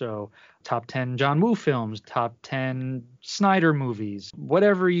 lists. So top 10 John Woo films, top 10 Snyder movies,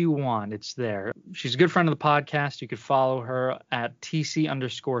 whatever you want, it's there. She's a good friend of the podcast. You could follow her at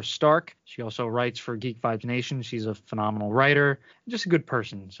TC_Stark. She also writes for Geek Vibes Nation. She's a phenomenal writer, just a good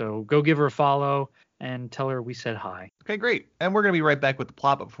person. So go give her a follow and tell her we said hi. Okay, great. And we're going to be right back with the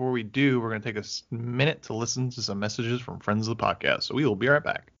plot. But before we do, we're going to take a minute to listen to some messages from friends of the podcast. So we will be right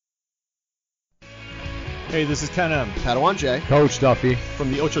back. Hey, this is Ken M. Padawan J. Coach Duffy.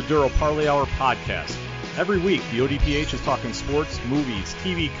 From the Ocho Duro Parlay Hour podcast. Every week, the ODPH is talking sports, movies,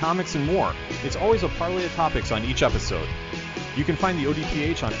 TV, comics, and more. It's always a parlay of topics on each episode. You can find the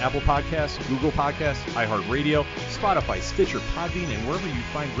ODPH on Apple Podcasts, Google Podcasts, iHeartRadio, Spotify, Stitcher, Podbean, and wherever you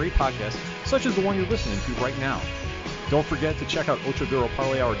find great podcasts, such as the one you're listening to right now. Don't forget to check out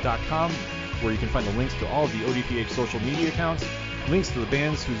OchoDuroParlayHour.com, where you can find the links to all of the ODPH social media accounts, links to the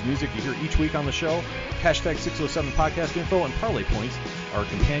bands whose music you hear each week on the show, hashtag 607 podcast info, and parlay points, our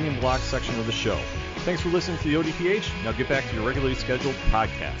companion blog section of the show. Thanks for listening to the ODPH. Now get back to your regularly scheduled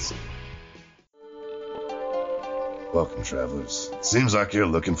podcast. Welcome, travelers. Seems like you're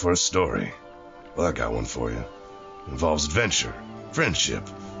looking for a story. Well, I got one for you. It involves adventure, friendship,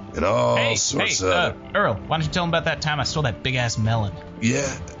 and all sorts of... Earl, why don't you tell him about that time I stole that big-ass melon? Yeah,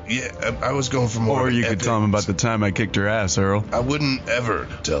 I was going for more... Or you could tell him about the time I kicked her ass, Earl. I wouldn't ever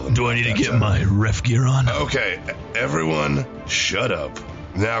tell him. Do I need to get my ref gear on? Okay, everyone, shut up.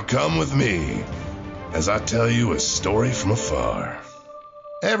 Now come with me as I tell you a story from afar.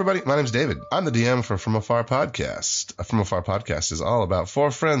 Hey everybody, my name's David. I'm the DM for From Afar Podcast. From Afar Podcast is all about four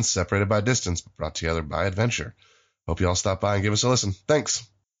friends separated by distance, but brought together by adventure. Hope you all stop by and give us a listen. Thanks.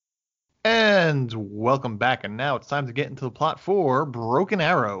 And welcome back. And now it's time to get into the plot for Broken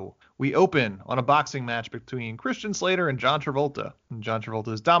Arrow. We open on a boxing match between Christian Slater and John Travolta. And John Travolta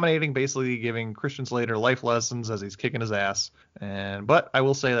is dominating, basically giving Christian Slater life lessons as he's kicking his ass. But I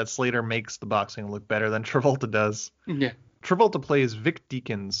will say that Slater makes the boxing look better than Travolta does. Yeah. Travolta plays Vic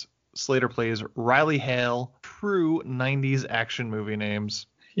Deakins, Slater plays Riley Hale. True 90s action movie names.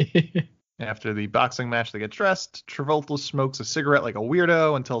 After the boxing match, they get dressed. Travolta smokes a cigarette like a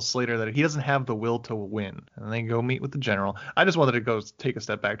weirdo and tells Slater that he doesn't have the will to win. And they go meet with the general. I just wanted to go take a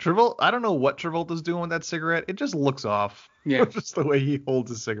step back. Travolta, I don't know what Travolta's doing with that cigarette. It just looks off. Yeah. Just the way he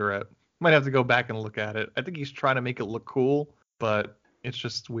holds a cigarette. Might have to go back and look at it. I think he's trying to make it look cool, but it's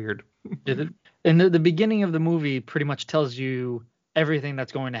just weird. And the beginning of the movie pretty much tells you everything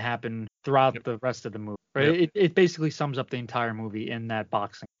that's going to happen throughout the rest of the movie. Right? Yep. It basically sums up the entire movie in that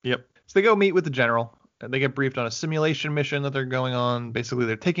boxing. Yep. So they go meet with the general. And they get briefed on a simulation mission that they're going on. Basically,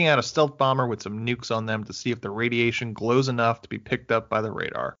 they're taking out a stealth bomber with some nukes on them to see if the radiation glows enough to be picked up by the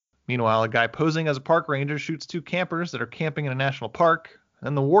radar. Meanwhile, a guy posing as a park ranger shoots 2 campers that are camping in a national park.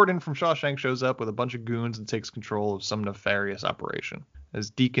 And the warden from Shawshank shows up with a bunch of goons and takes control of some nefarious operation.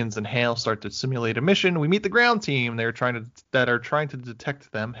 As Deakins and Hale start to simulate a mission, we meet the ground team that are trying to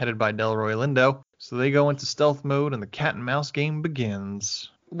detect them, headed by Delroy Lindo. So they go into stealth mode and the cat and mouse game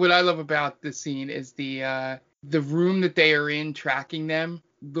begins. What I love about this scene is the room that they are in tracking them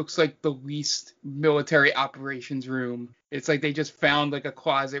looks like the least military operations room. It's like they just found like a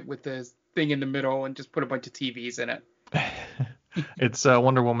closet with this thing in the middle and just put a bunch of TVs in it. It's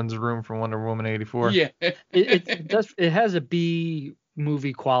Wonder Woman's room from Wonder Woman 84. Yeah. It has a B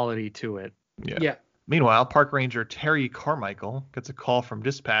movie quality to it. Yeah. Meanwhile, Park Ranger Terry Carmichael gets a call from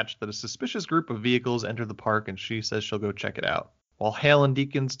dispatch that a suspicious group of vehicles entered the park, and she says she'll go check it out. While Hale and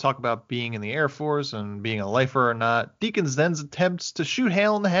Deakins talk about being in the Air Force and being a lifer or not, Deakins then attempts to shoot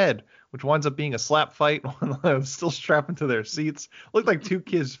Hale in the head, which winds up being a slap fight while they're still strapped into their seats. Looked like 2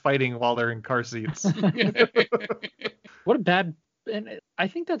 kids fighting while they're in car seats. What a bad... And I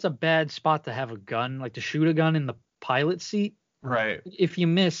think that's a bad spot to have a gun, like to shoot a gun in the pilot seat. Right. If you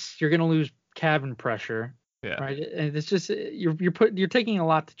miss, you're going to lose cabin pressure. Yeah. Right. And it's just you're taking a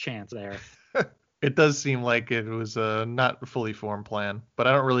lot to chance there. It does seem like it was a not fully formed plan, but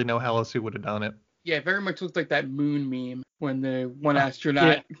I don't really know how else he would have done it. Yeah, it very much looked like that moon meme when the one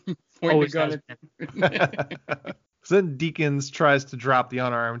astronaut pointed the gun at. So then Deakins tries to drop the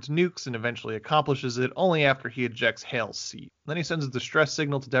unarmed nukes and eventually accomplishes it only after he ejects Hale's seat. Then he sends a distress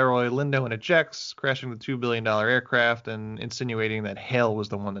signal to Delroy Lindo and ejects, crashing the $2 billion aircraft and insinuating that Hale was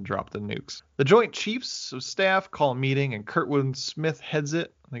the one that dropped the nukes. The Joint Chiefs of Staff call a meeting and Kurtwood Smith heads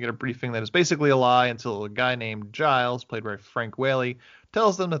it. They get a briefing that is basically a lie until a guy named Giles, played by Frank Whaley,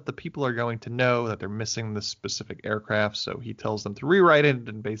 tells them that the people are going to know that they're missing this specific aircraft, so he tells them to rewrite it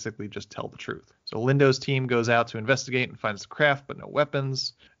and basically just tell the truth. So Lindo's team goes out to investigate and finds the craft but no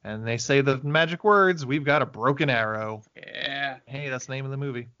weapons, and they say the magic words, "We've got a broken arrow." Yeah. Hey, that's the name of the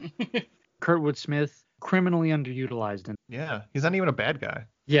movie. Kurtwood Smith, criminally underutilized in. Yeah, he's not even a bad guy.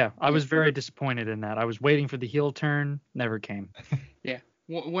 Yeah, I was very disappointed in that. I was waiting for the heel turn, never came. Yeah.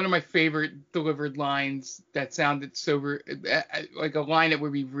 One of my favorite delivered lines that sounded so like a line that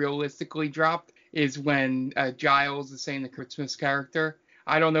would be realistically dropped is when Giles is saying to Kurt Smith's character,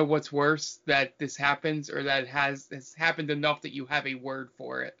 "I don't know what's worse, that this happens or that it has happened enough that you have a word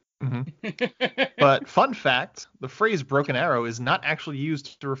for it." Mm-hmm. But fun fact, the phrase broken arrow is not actually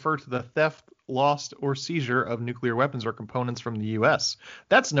used to refer to the theft, loss, or seizure of nuclear weapons or components from the U.S.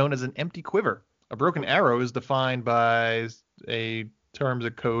 That's known as an empty quiver. A broken arrow is defined by a terms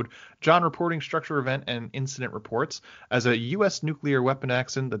of code, John reporting structure event and incident reports as a U.S. nuclear weapon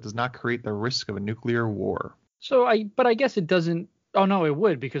accident that does not create the risk of a nuclear war. So I guess it doesn't. Oh no, it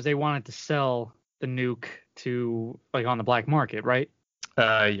would, because they wanted to sell the nuke to like on the black market, right?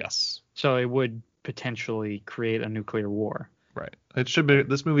 Yes. So it would potentially create a nuclear war. Right. It should be.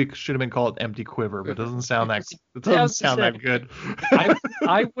 This movie should have been called Empty Quiver, but it doesn't sound that. It doesn't sound that good.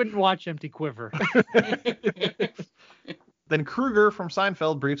 I wouldn't watch Empty Quiver. Then Kruger from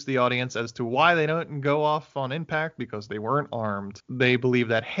Seinfeld briefs the audience as to why they don't go off on impact, because they weren't armed. They believe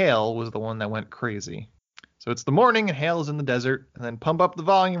that Hale was the one that went crazy. So it's the morning and Hale is in the desert, and then Pump Up the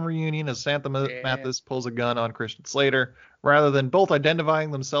Volume reunion as Samantha Mathis pulls a gun on Christian Slater. Rather than both identifying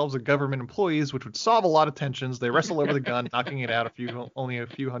themselves as government employees, which would solve a lot of tensions, they wrestle over the gun, knocking it out only a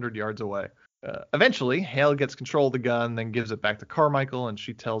few hundred yards away. Eventually, Hale gets control of the gun, then gives it back to Carmichael, and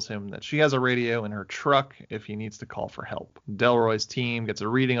she tells him that she has a radio in her truck if he needs to call for help. Delroy's team gets a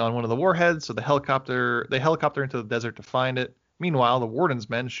reading on one of the warheads, so they helicopter into the desert to find it. Meanwhile, the warden's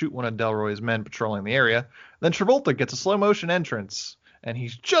men shoot one of Delroy's men patrolling the area. Then Travolta gets a slow-motion entrance, and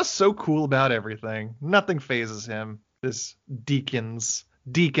he's just so cool about everything. Nothing phases him. This Deakins,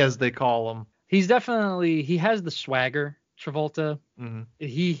 Deke as they call him. He has the swagger, Travolta. Mm-hmm.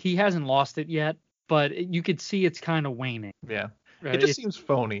 He hasn't lost it yet, but you could see it's kind of waning. Yeah. Right? It just seems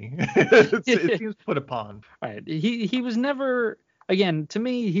phony. It seems put upon. Right. He was never. again, to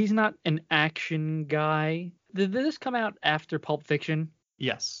me, he's not an action guy. Did this come out after Pulp Fiction?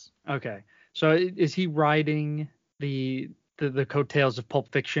 Yes. Okay. So is he riding the coattails of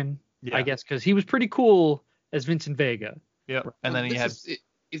Pulp Fiction? Yeah. I guess because he was pretty cool as Vincent Vega. Yep. And then he had.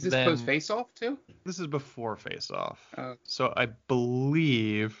 Is this post Face Off too? This is before Face Off. So I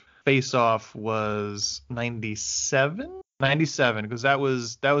believe Face Off was 97. 97, because that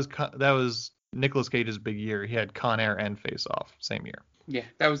was Nicolas Cage's big year. He had Con Air and Face Off same year. Yeah,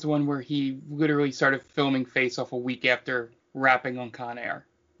 that was the one where he literally started filming Face Off a week after wrapping on Con Air.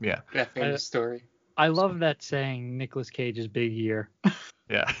 Yeah. That famous story. I love that saying, Nicolas Cage's big year.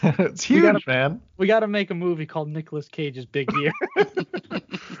 Yeah, it's huge, man. We got to make a movie called Nicolas Cage's Big Year.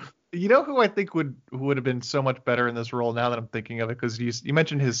 You know who I think would have been so much better in this role now that I'm thinking of it? Because you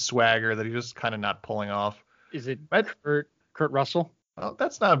mentioned his swagger that he's just kind of not pulling off. Is it Kurt Russell? Oh,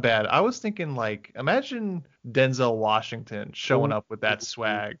 that's not bad. I was thinking, like, imagine Denzel Washington showing up with that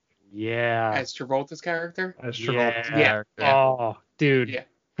swag. Yeah. As Travolta's character? As Travolta's character. Oh, dude. Yeah.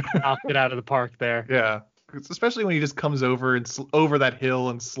 Knocked it out of the park there. Yeah. Especially when he just comes over and over that hill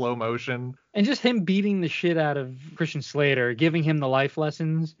in slow motion. And just him beating the shit out of Christian Slater, giving him the life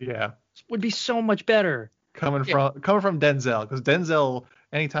lessons. Yeah. Would be so much better. Coming from Denzel, because Denzel,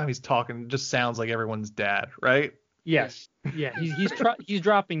 anytime he's talking, just sounds like everyone's dad, right? Yes. Yeah. He's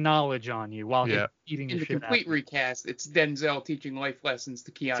dropping knowledge on you while he's eating the shit out. In the complete recast, it's Denzel teaching life lessons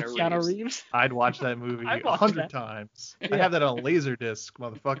to Keanu Reeves. I'd watch that movie 100 times. I have that on Laserdisc,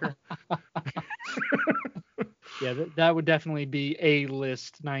 motherfucker. Yeah, that would definitely be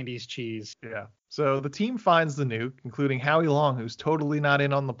A-list 90s cheese. Yeah. So the team finds the nuke, including Howie Long, who's totally not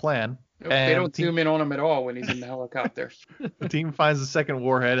in on the plan. They don't zoom in on him at all when he's in the helicopter. The team finds the second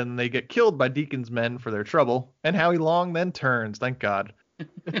warhead, and they get killed by Deacon's men for their trouble. And Howie Long then turns, thank God.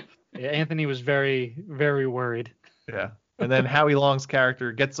 Yeah, Anthony was very, very worried. Yeah. And then Howie Long's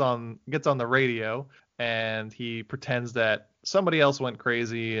character gets on the radio, and he pretends that somebody else went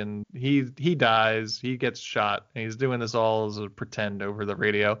crazy, and he dies. He gets shot, and he's doing this all as a pretend over the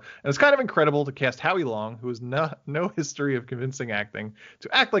radio. And it's kind of incredible to cast Howie Long, who has no history of convincing acting,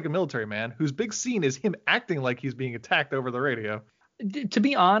 to act like a military man whose big scene is him acting like he's being attacked over the radio. To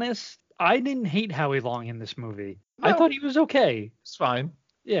be honest, I didn't hate Howie Long in this movie. No, I thought he was okay. It's fine.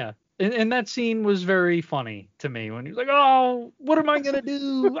 Yeah. And that scene was very funny to me when he was like, "Oh, what am I gonna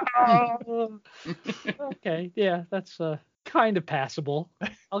do?" Oh. Okay, yeah, that's kind of passable.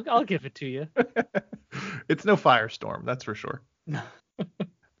 I'll give it to you. It's no Firestorm, that's for sure.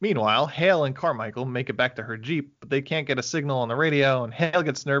 Meanwhile, Hale and Carmichael make it back to her Jeep, but they can't get a signal on the radio, and Hale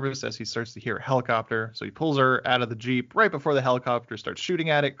gets nervous as he starts to hear a helicopter, so he pulls her out of the Jeep right before the helicopter starts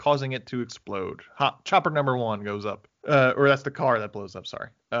shooting at it, causing it to explode. Chopper number 1 goes up. Or that's the car that blows up, sorry.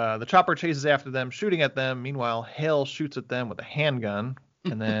 The chopper chases after them, shooting at them. Meanwhile, Hale shoots at them with a handgun,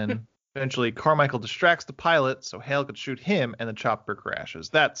 and then eventually Carmichael distracts the pilot so Hale could shoot him, and the chopper crashes.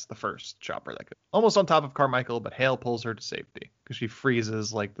 That's the first chopper that could. Almost on top of Carmichael, but Hale pulls her to safety because she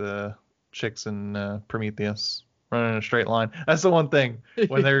freezes like the chicks in Prometheus, running in a straight line. That's the one thing.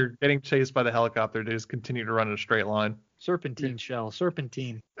 When they're getting chased by the helicopter, they just continue to run in a straight line. Serpentine.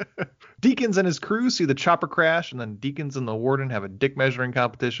 Deakins and his crew see the chopper crash, and then Deakins and the warden have a dick measuring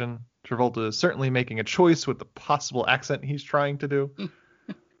competition. Travolta is certainly making a choice with the possible accent he's trying to do.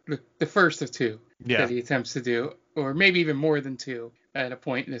 The first of two that he attempts to do, or maybe even more than two at a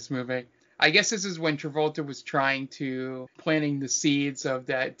point in this movie. I guess this is when Travolta was planting the seeds of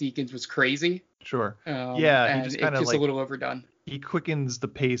that Deakins was crazy. Sure. And it's just a little overdone. He quickens the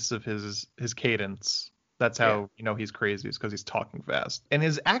pace of his cadence. That's how you know he's crazy, is because he's talking fast. And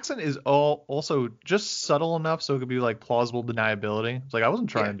his accent is also just subtle enough so it could be like plausible deniability. It's like, I wasn't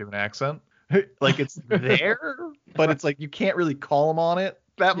trying to do an accent. Like, it's there, but it's like you can't really call him on it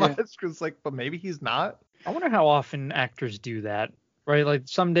that much, because but maybe he's not. I wonder how often actors do that, right? Like,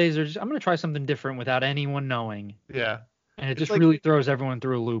 some days they're just, I'm going to try something different without anyone knowing. Yeah. And it just really throws everyone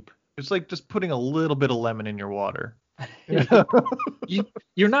through a loop. It's like just putting a little bit of lemon in your water.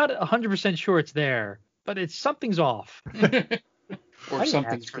 You're not 100% sure it's there, but something's off. Or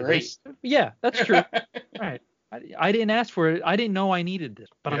something's great. Yeah, that's true. Right. I didn't ask for it. I didn't know I needed this,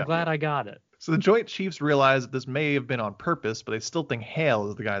 but I'm glad I got it. So the Joint Chiefs realize that this may have been on purpose, but they still think Hale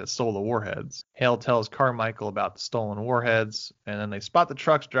is the guy that stole the warheads. Hale tells Carmichael about the stolen warheads, and then they spot the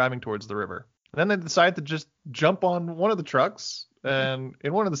trucks driving towards the river. And then they decide to just jump on one of the trucks, and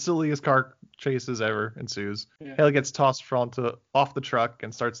in one of the silliest car chases ever ensues. Hale gets tossed off the truck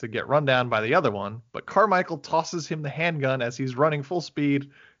and starts to get run down by the other one, but Carmichael tosses him the handgun as he's running full speed,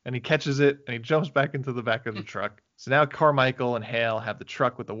 and he catches it, and he jumps back into the back of the truck. So now Carmichael and Hale have the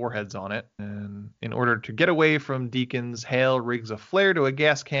truck with the warheads on it, and in order to get away from Deakins, Hale rigs a flare to a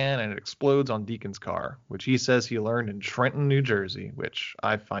gas can, and it explodes on Deakins' car, which he says he learned in Trenton, New Jersey, which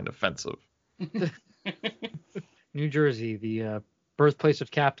I find offensive. New Jersey, the birthplace of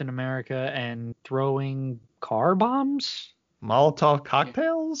Captain America and throwing car bombs? Molotov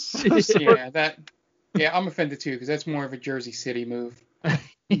cocktails? Yeah, I'm offended too, because that's more of a Jersey City move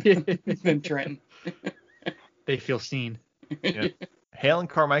than Trenton. They feel seen. Yeah. Hale and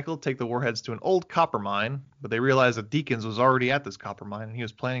Carmichael take the warheads to an old copper mine, but they realize that Deakins was already at this copper mine, and he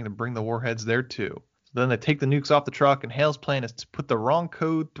was planning to bring the warheads there too. So then they take the nukes off the truck, and Hale's plan is to put the wrong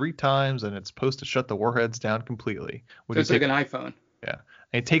code 3 times, and it's supposed to shut the warheads down completely. So it's like an iPhone. Yeah.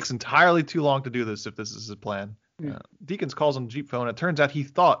 And it takes entirely too long to do this if this is his plan. Deakins calls on the Jeep phone. It turns out he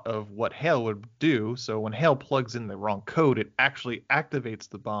thought of what Hale would do, so when Hale plugs in the wrong code, it actually activates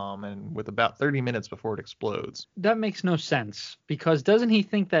the bomb, and with about 30 minutes before it explodes. That makes no sense, because doesn't he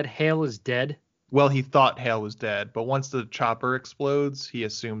think that Hale is dead? Well, he thought Hale was dead, but once the chopper explodes, he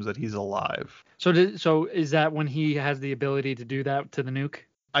assumes that he's alive. So is that when he has the ability to do that to the nuke?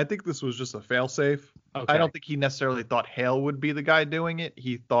 I think this was just a failsafe. Okay. I don't think he necessarily thought Hale would be the guy doing it.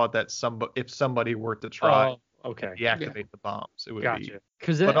 He thought that if somebody were to try... deactivate the bombs. It would be.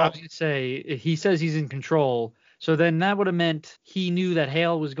 Because I was going to say, he says he's in control, so then that would have meant he knew that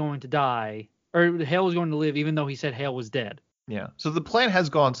Hale was going to die, or Hale was going to live, even though he said Hale was dead. Yeah. So the plan has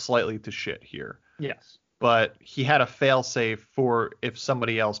gone slightly to shit here. Yes. But he had a fail-safe for if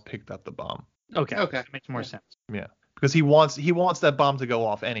somebody else picked up the bomb. Okay. That makes more sense. Yeah. Because he wants that bomb to go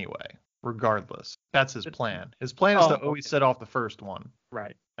off anyway, regardless. That's his plan. His plan is to always set off the first one.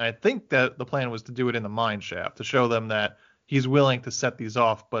 Right. And I think that the plan was to do it in the mine shaft, to show them that he's willing to set these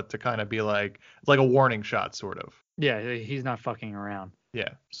off, but to kind of be like, it's like a warning shot, sort of. Yeah, he's not fucking around. Yeah.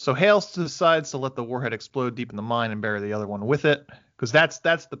 So Hale decides to let the warhead explode deep in the mine and bury the other one with it, because that's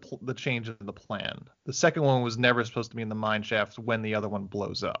the change in the plan. The second one was never supposed to be in the mine shaft when the other one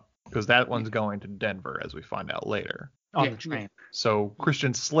blows up, because that one's going to Denver, as we find out later. On the train. So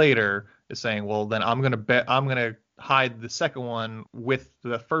Christian Slater is saying, well, then I'm gonna hide the second one with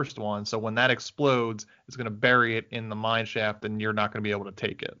the first one, so when that explodes, it's gonna bury it in the mine shaft, and you're not gonna be able to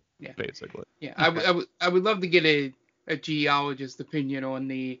take it. Yeah. Basically. Yeah. I would love to get a geologist's opinion on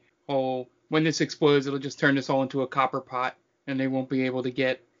the whole, when this explodes, it'll just turn this all into a copper pot, and they won't be able to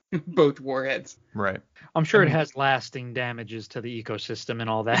get both warheads. Right. I'm sure it has lasting damages to the ecosystem and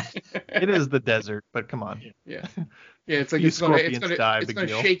all that. It is the desert, but come on. Yeah. Yeah, it's like it's gonna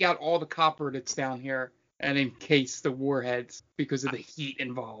shake out all the copper that's down here and encase the warheads because of the heat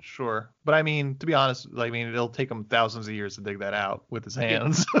involved. Sure. But I mean, to be honest, it'll take him thousands of years to dig that out with his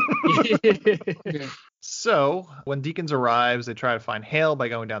hands. Yeah. So when Deakins arrives, they try to find Hale by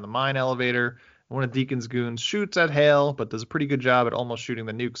going down the mine elevator. One of Deakins' goons shoots at Hale, but does a pretty good job at almost shooting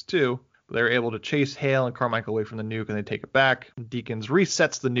the nukes too. But they're able to chase Hale and Carmichael away from the nuke, and they take it back. Deakins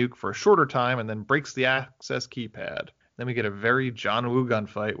resets the nuke for a shorter time and then breaks the access keypad. Then we get a very John Woo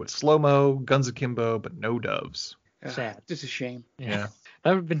gunfight with slow-mo, guns akimbo, but no doves. Sad. Just a shame. Yeah.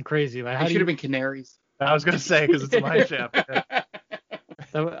 That would have been crazy. Like, should have been canaries. I was going to say, because it's a mine shaft.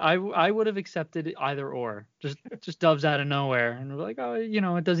 I would have accepted either or. Just doves out of nowhere. And we're like, oh,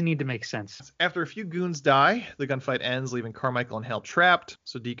 it doesn't need to make sense. After a few goons die, the gunfight ends, leaving Carmichael and Hale trapped.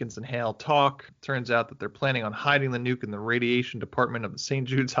 So Deakins and Hale talk. Turns out that they're planning on hiding the nuke in the radiation department of the St.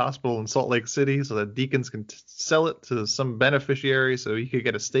 Jude's Hospital in Salt Lake City so that Deakins can sell it to some beneficiary so he could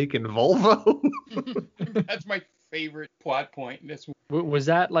get a stake in Volvo. That's my favorite plot point in this one. Was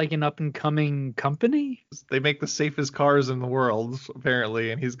that like an up-and-coming company? They make the safest cars in the world,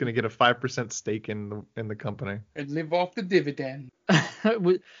 apparently, and he's going to get a 5% stake in the company. And live off the dividend.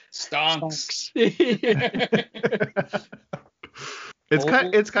 Stonks.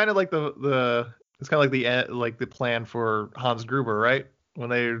 It's kind of like the plan for Hans Gruber, right? When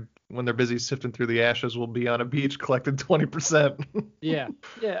they're busy sifting through the ashes, we'll be on a beach collecting 20%. Yeah.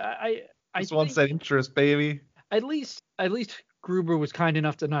 I just wants that interest, baby. At least Gruber was kind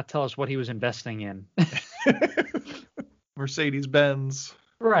enough to not tell us what he was investing in. Mercedes-Benz.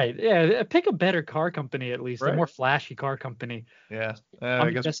 Right. Yeah. Pick a better car company, at least. Right. A more flashy car company. Yeah.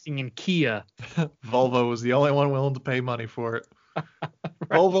 I'm investing in Kia. Volvo was the only one willing to pay money for it. Right.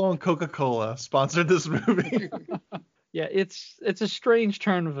 Volvo and Coca-Cola sponsored this movie. Yeah, it's a strange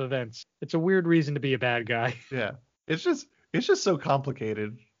turn of events. It's a weird reason to be a bad guy. Yeah. It's just so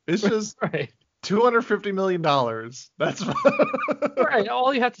complicated. It's just right. $250 million. That's right.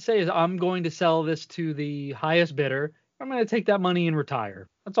 All you have to say is, I'm going to sell this to the highest bidder. I'm going to take that money and retire.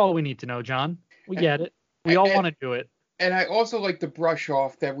 That's all we need to know, John. We get it. We all want to do it. And I also like the brush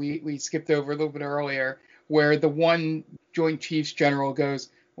off that we skipped over a little bit earlier, where the one Joint Chiefs general goes,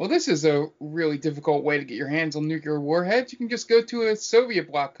 well, this is a really difficult way to get your hands on nuclear warheads. You can just go to a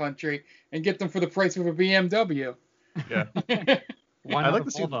Soviet bloc country and get them for the price of a BMW. Yeah. Why I like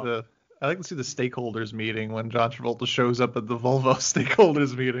to see the stakeholders meeting when John Travolta shows up at the Volvo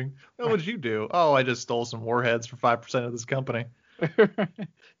stakeholders meeting. What would you do? Oh, I just stole some warheads for 5% of this company.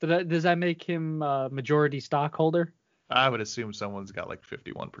 Does that make him majority stockholder? I would assume someone's got like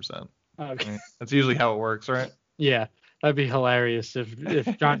 51%. Okay. That's usually how it works, right? Yeah, that'd be hilarious if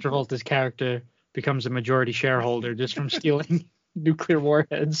John Travolta's character becomes a majority shareholder just from stealing nuclear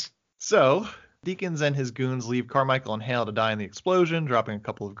warheads. So, Deakins and his goons leave Carmichael and Hale to die in the explosion, dropping a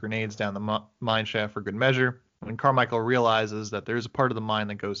couple of grenades down the mine shaft for good measure. When Carmichael realizes that there's a part of the mine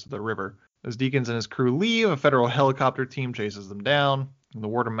that goes to the river. As Deakins and his crew leave, a federal helicopter team chases them down. And the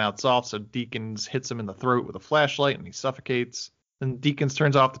warder mouths off, so Deakins hits him in the throat with a flashlight and he suffocates. Then Deakins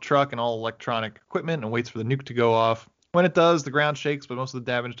turns off the truck and all electronic equipment and waits for the nuke to go off. When it does, the ground shakes, but most of the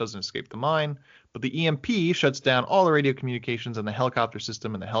damage doesn't escape the mine. But the EMP shuts down all the radio communications in the helicopter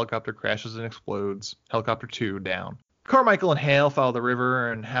system, and the helicopter crashes and explodes. Helicopter 2 down. Carmichael and Hale follow the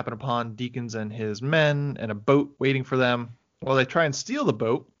river and happen upon Deakins and his men and a boat waiting for them. While they try and steal the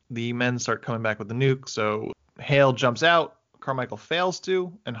boat, the men start coming back with the nuke, so Hale jumps out. Carmichael fails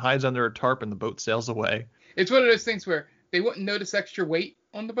to and hides under a tarp, and the boat sails away. It's one of those things where they wouldn't notice extra weight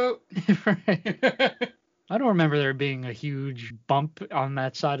on the boat. I don't remember there being a huge bump on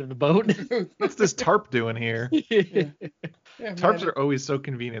that side of the boat. What's this tarp doing here? Yeah, Tarps are always so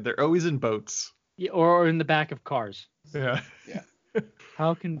convenient. They're always in boats. Yeah, or in the back of cars. Yeah.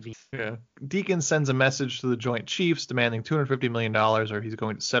 How convenient. Yeah. Deakins sends a message to the Joint Chiefs demanding $250 million or he's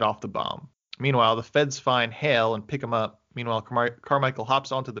going to set off the bomb. Meanwhile, the feds find Hale and pick him up. Meanwhile, Carmichael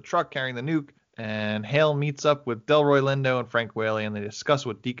hops onto the truck carrying the nuke, and Hale meets up with Delroy Lindo and Frank Whaley, and they discuss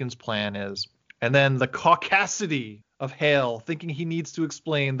what Deakins' plan is. And then the caucasity of Hale thinking he needs to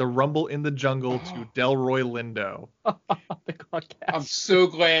explain the rumble in the jungle to Delroy Lindo. I'm so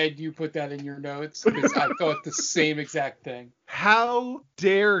glad you put that in your notes, because I thought the same exact thing. How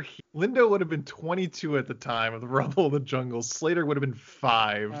dare he? Lindo would have been 22 at the time of the rumble in the jungle. Slater would have been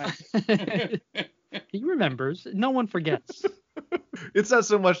 5. He remembers. No one forgets. It's not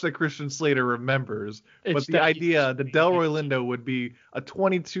so much that Christian Slater remembers, but the idea that Delroy Lindo would be a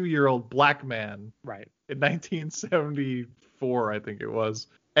 22-year-old black man, right, in 1974, I think it was,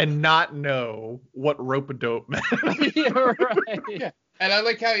 and not know what rope-a-dope meant. Yeah, right. Yeah. And I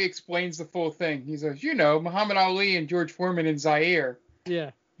like how he explains the full thing. He says, Muhammad Ali and George Foreman in Zaire.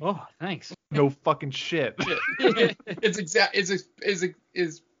 Yeah. Oh, thanks. No fucking shit. It's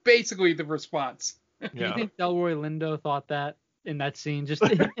basically the response. Do you think Delroy Lindo thought that in that scene, just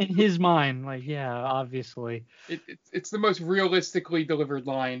in his mind? Like, yeah, obviously. It's the most realistically delivered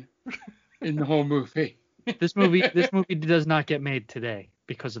line in the whole movie. This movie does not get made today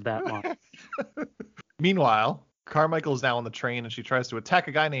because of that line. Meanwhile, Carmichael is now on the train and she tries to attack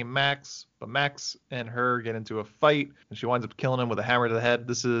a guy named Max, but Max and her get into a fight and she winds up killing him with a hammer to the head.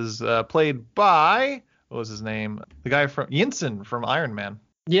 This is played by, what was his name? The guy from Yinsen from Iron Man.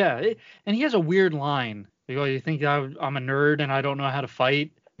 Yeah, and he has a weird line. Like, oh, you think I'm a nerd and I don't know how to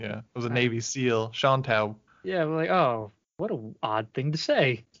fight? Yeah, it was a Navy SEAL, Sean Taub. Yeah, we're like, oh, what an odd thing to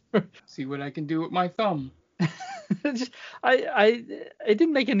say. See what I can do with my thumb. It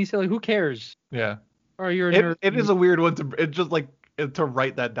didn't make any sense. Like, who cares? Yeah. Or you're a nerd. It is a weird one to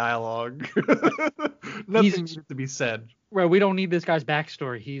write that dialogue. Nothing needs to be said. Right, we don't need this guy's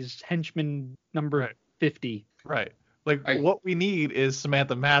backstory. He's henchman number 50. Right. What we need is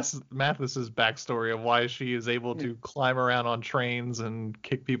Samantha Mathis's backstory of why she is able to climb around on trains and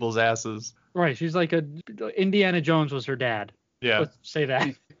kick people's asses. Right. She's like Indiana Jones was her dad. Yeah. Let's say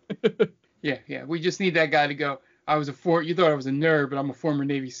that. Yeah. We just need that guy to go, you thought I was a nerd, but I'm a former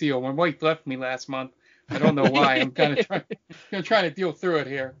Navy SEAL. My wife left me last month. I don't know why. I'm kind of trying to deal through it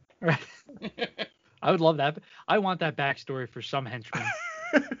here. Right. I would love that. I want that backstory for some henchman.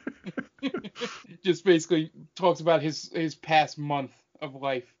 Just basically talks about his past month of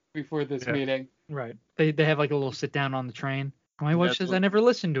life before this meeting. Right. They have like a little sit down on the train. My wife says I never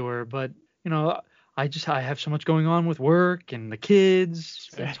listened to her, but I have so much going on with work and the kids.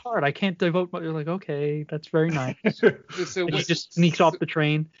 It's hard. I can't devote. You're like, okay, that's very nice. So he just sneaks off the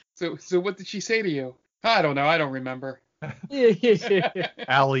train. So what did she say to you? I don't know. I don't remember.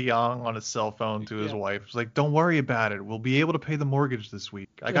 Ali Young on his cell phone to his wife. She's like, don't worry about it. We'll be able to pay the mortgage this week.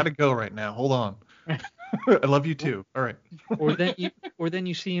 I got to go right now. Hold on. I love you too. All right. Or then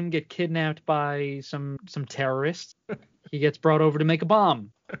you see him get kidnapped by some terrorists. He gets brought over to make a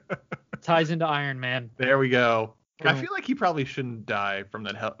bomb. Ties into Iron Man. There we go. I feel like he probably shouldn't die from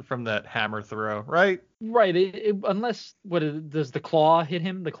that hammer throw, right? Right. Unless does the claw hit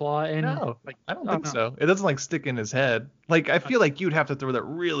him? The claw and no, I don't think so. It doesn't stick in his head. I feel like you'd have to throw that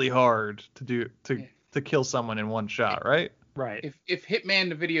really hard to kill someone in one shot, right? Right. If Hitman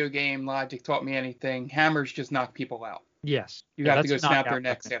the video game logic taught me anything, hammers just knock people out. Yes. You have to go snap their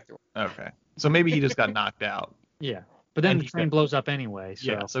necks afterwards. Okay. So maybe he just got knocked out. Yeah. But then the train blows up anyway.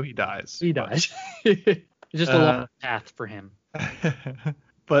 So. Yeah, so he dies. He dies. It's just a long path for him.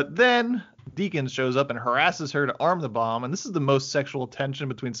 But then Deakins shows up and harasses her to arm the bomb, and this is the most sexual tension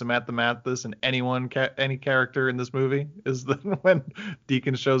between Samantha Mathis and any character in this movie, is when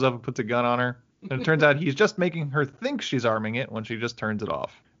Deakins shows up and puts a gun on her. And it turns out he's just making her think she's arming it when she just turns it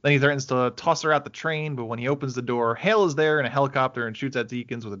off. Then he threatens to toss her out the train, but when he opens the door, Hale is there in a helicopter and shoots at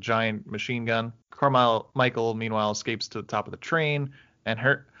Deakins with a giant machine gun. Carmichael, meanwhile, escapes to the top of the train, and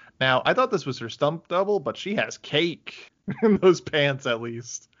her... Now, I thought this was her stunt double, but she has cake in those pants, at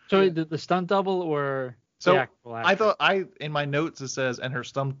least. So the stunt double or the actual actor? I thought in my notes it says, and her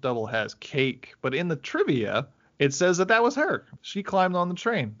stunt double has cake, but in the trivia, it says that was her. She climbed on the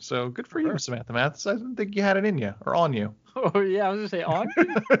train. So good for you, Samantha Mathis. I didn't think you had it in you or on you. Oh, yeah, I was going to say on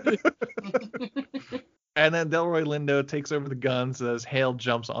you. And then Delroy Lindo takes over the guns as Hale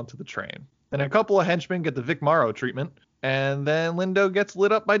jumps onto the train. Then a couple of henchmen get the Vic Morrow treatment. And then Lindo gets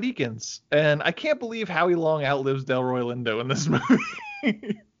lit up by Deakins. And I can't believe Howie Long outlives Delroy Lindo in this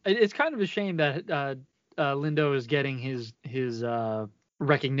movie. It's kind of a shame that Lindo is getting his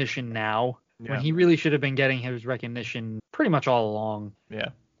recognition now, when he really should have been getting his recognition pretty much all along. Yeah,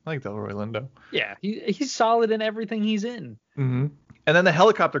 I like Delroy Lindo. Yeah, he's solid in everything he's in. Mm-hmm. And then the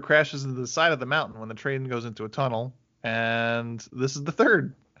helicopter crashes into the side of the mountain when the train goes into a tunnel. And this is the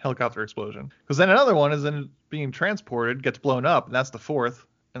third helicopter explosion. Because then another one is then being transported, gets blown up, and that's the fourth.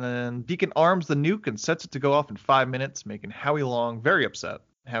 And then Deacon arms the nuke and sets it to go off in 5 minutes, making Howie Long very upset.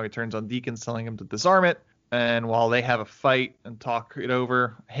 Howie turns on Deakins, telling him to disarm it. And while they have a fight and talk it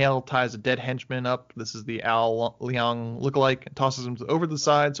over, Hale ties a dead henchman up. This is the Al Leong lookalike, and tosses him over the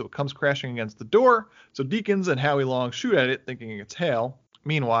side so it comes crashing against the door. So Deakins and Howie Long shoot at it, thinking it's Hale.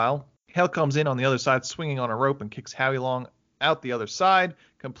 Meanwhile, Hale comes in on the other side, swinging on a rope, and kicks Howie Long out the other side,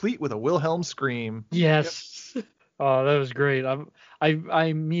 complete with a Wilhelm scream. Yes. Yep. Oh, that was great. I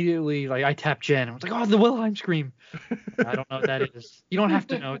immediately, I tapped Jen. I was like, oh, the Wilhelm scream. I don't know what that is. You don't have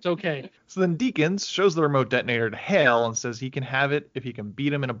to know. It's okay. So then Deakins shows the remote detonator to Hale and says he can have it if he can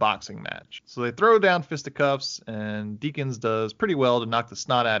beat him in a boxing match. So they throw down fisticuffs, and Deakins does pretty well to knock the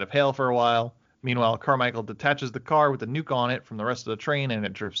snot out of Hale for a while. Meanwhile, Carmichael detaches the car with a nuke on it from the rest of the train, and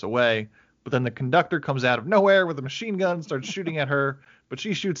it drifts away. But then the conductor comes out of nowhere with a machine gun and starts shooting at her, but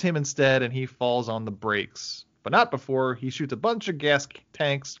she shoots him instead, and he falls on the brakes. But not before he shoots a bunch of gas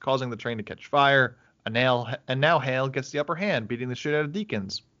tanks, causing the train to catch fire. And now Hale gets the upper hand, beating the shit out of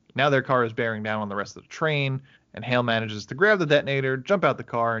Deakins. Now their car is bearing down on the rest of the train, and Hale manages to grab the detonator, jump out the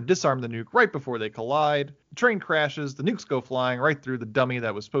car, and disarm the nuke right before they collide. The train crashes, the nukes go flying right through the dummy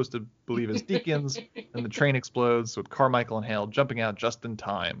that was supposed to believe is Deakins, and the train explodes with Carmichael and Hale jumping out just in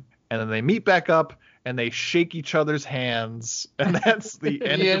time. And then they meet back up, and they shake each other's hands, and that's the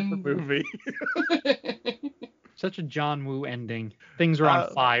end of the movie. Such a John Woo ending. Things are on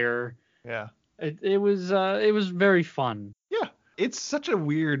fire. Yeah. It was very fun. Yeah. It's such a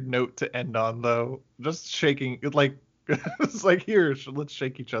weird note to end on, though. Just shaking, it's like, here, let's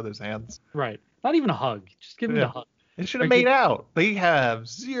shake each other's hands. Right. Not even a hug. Just give me a hug. They should have made out. They have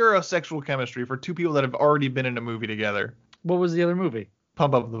zero sexual chemistry for two people that have already been in a movie together. What was the other movie?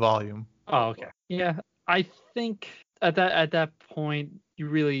 Pump Up the Volume. Oh, okay. Yeah, I think at that point you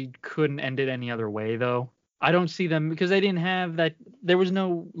really couldn't end it any other way, though. I don't see them, because they didn't have that. There was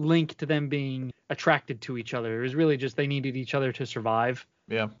no link to them being attracted to each other. It was really just they needed each other to survive.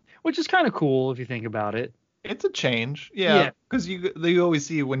 Yeah. Which is kind of cool if you think about it. It's a change. Yeah. Because you always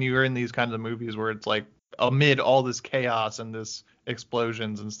see when you're in these kinds of movies where it's like amid all this chaos and this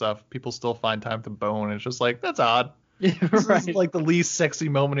explosions and stuff, people still find time to bone. It's just like, that's odd. Yeah, this is like the least sexy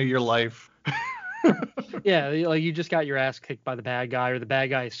moment of your life. Yeah, like you just got your ass kicked by the bad guy, or the bad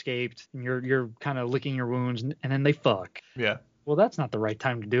guy escaped, and you're kind of licking your wounds, and then they fuck. Yeah. Well, that's not the right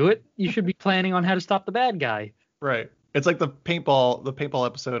time to do it. You should be planning on how to stop the bad guy. Right. It's like the paintball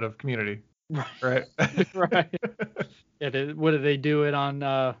episode of Community. Right. Right. Yeah. What did they do it on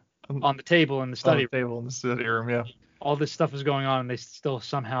the table in the study? On the table in the study room. Yeah. All this stuff is going on, and they still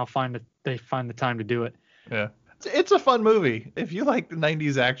somehow find the time to do it. Yeah. It's a fun movie. If you like the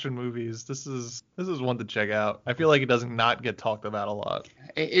 90s action movies, this is one to check out. I feel like it does not get talked about a lot.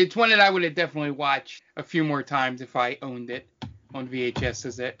 It's one that I would have definitely watched a few more times if I owned it on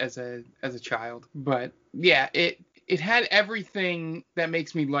VHS as a child. But yeah, it had everything that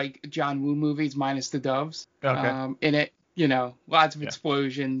makes me like John Woo movies minus the doves. Okay. In it, lots of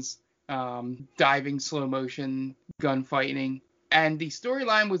explosions, diving, slow motion, gunfighting. And the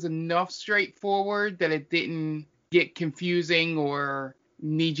storyline was enough straightforward that it didn't get confusing or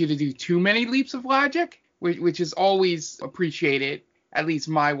need you to do too many leaps of logic, which is always appreciated, at least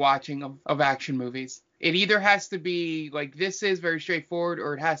my watching of action movies. It either has to be like this is very straightforward,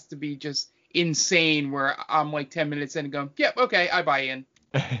 or it has to be just insane where I'm like 10 minutes in and going, yep, okay, I buy in.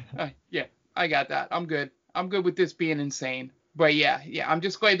 Yeah, I got that. I'm good. I'm good with this being insane. But yeah, I'm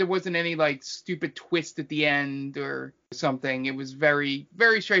just glad there wasn't any like stupid twist at the end or something. It was very,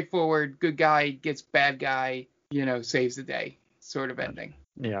 very straightforward. Good guy gets bad guy, saves the day sort of ending.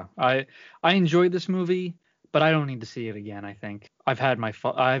 Yeah, I enjoyed this movie, but I don't need to see it again. I think I've had my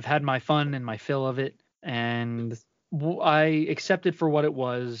fun and my fill of it, and I accept it for what it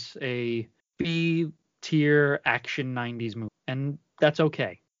was, a B-tier action 90s movie, and that's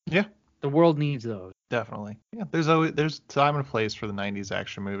okay. Yeah. The world needs those. Definitely. Yeah, there's time and a place for the 90s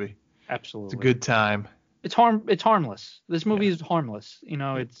action movie. Absolutely. It's a good time. It's harmless. This movie is harmless.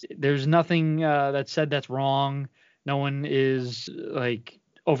 There's nothing that's said that's wrong. No one is like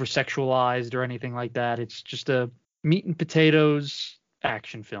over-sexualized or anything like that. It's just a meat and potatoes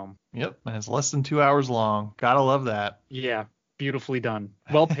action film. Yep, and it's less than 2 hours long. Gotta love that. Yeah, beautifully done.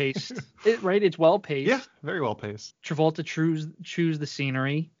 Well paced. Right? It's well paced. Yeah, very well paced. Travolta chews the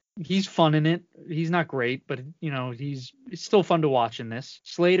scenery. He's fun in it. He's not great, but it's still fun to watch in this.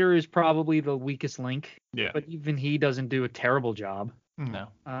 Slater is probably the weakest link. Yeah. But even he doesn't do a terrible job. No.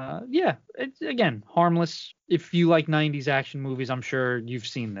 Yeah. It's again harmless. If you like 90s action movies, I'm sure you've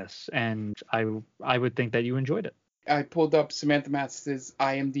seen this, and I would think that you enjoyed it. I pulled up Samantha Mathis'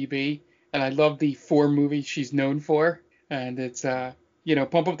 IMDb, and I love the 4 movies she's known for, and it's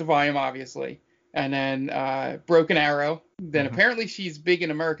Pump Up the Volume, obviously. And then Broken Arrow. Then apparently she's big in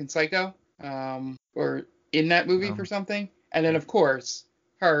American Psycho, or in that movie for something. And then, of course,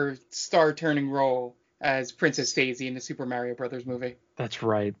 her star-turning role as Princess Daisy in the Super Mario Brothers movie. That's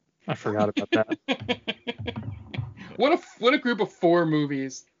right. I forgot about that. What a group of 4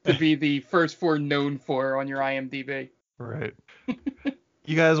 movies to be the first 4 known for on your IMDb. Right.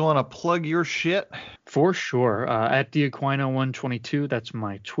 You guys want to plug your shit? For sure. At DiAquino122, that's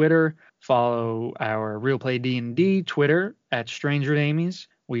my Twitter. Follow our Real Play D&D Twitter at Stranger Damies.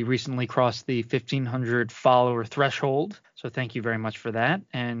 We recently crossed the 1,500 follower threshold, so thank you very much for that.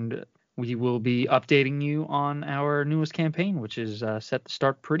 And we will be updating you on our newest campaign, which is set to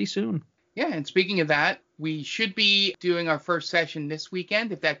start pretty soon. Yeah, and speaking of that, we should be doing our first session this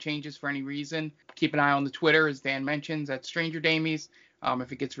weekend. If that changes for any reason, keep an eye on the Twitter, as Dan mentions, at Stranger Damies.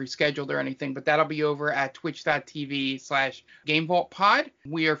 If it gets rescheduled or anything, but that'll be over at twitch.tv/GameVaultPod.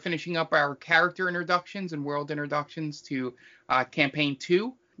 We are finishing up our character introductions and world introductions to campaign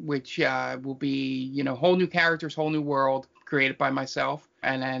 2, which will be, whole new characters, whole new world created by myself.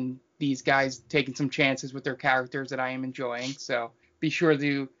 And then these guys taking some chances with their characters that I am enjoying. So be sure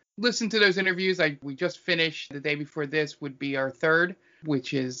to listen to those interviews. We just finished the day before this would be our 3rd,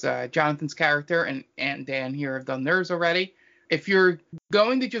 which is Jonathan's character, and Ant and Dan here have done theirs already. If you're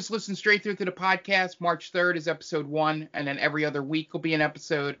going to just listen straight through to the podcast, March 3rd is episode 1, and then every other week will be an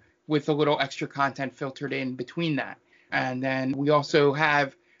episode with a little extra content filtered in between that. And then we also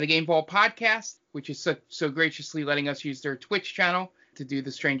have the Game Vault podcast, which is so graciously letting us use their Twitch channel to do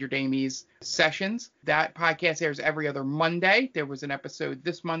the Stranger Damies sessions. That podcast airs every other Monday. There was an episode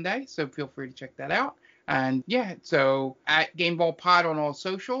this Monday, so feel free to check that out. And yeah, so at Game Vault Pod on all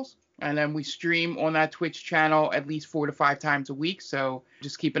socials. And then we stream on that Twitch channel at least 4 to 5 times a week. So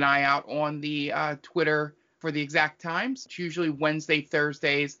just keep an eye out on the Twitter for the exact times. It's usually Wednesday,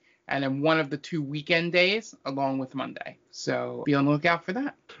 Thursdays, and then one of the 2 weekend days along with Monday. So be on the lookout for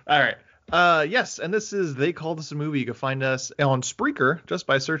that. All right. Yes, and this is They Call This a Movie. You can find us on Spreaker just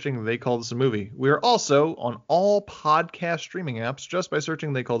by searching They Call This a Movie. We are also on all podcast streaming apps just by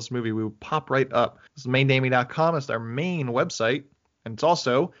searching They Call This a Movie. We will pop right up. This is maindamie.com. It's our main website. And it's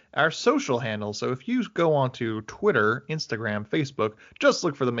also our social handle. So if you go onto Twitter, Instagram, Facebook, just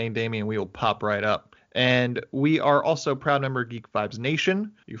look for the Main Damie and we will pop right up. And we are also a proud member of Geek Vibes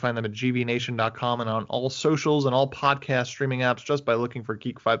Nation. You can find them at gvnation.com and on all socials and all podcast streaming apps just by looking for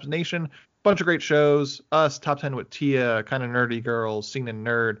Geek Vibes Nation. Bunch of great shows. Us, Top 10 with Tia, Kind of Nerdy Girls, Scene and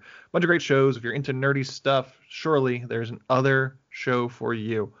Nerd. Bunch of great shows. If you're into nerdy stuff, surely there's an other show for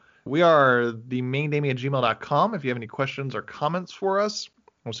you. We are the maindamie@gmail.com if you have any questions or comments for us.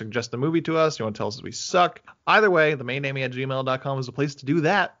 want to suggest a movie to us, you want to tell us we suck. Either way, themaindamey@gmail.com is the place to do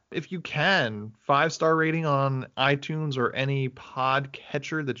that. If you can, 5-star rating on iTunes or any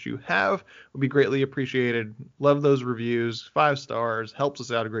podcatcher that you have would be greatly appreciated. Love those reviews. 5 stars helps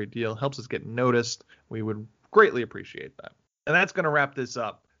us out a great deal, helps us get noticed. We would greatly appreciate that. And that's going to wrap this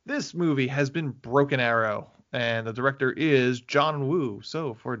up. This movie has been Broken Arrow, and the director is John Woo.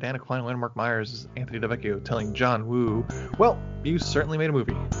 So for Dana Klein and Mark Myers, this is Anthony DeVecchio telling John Woo, well, you certainly made a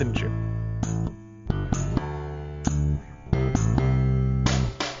movie, didn't you?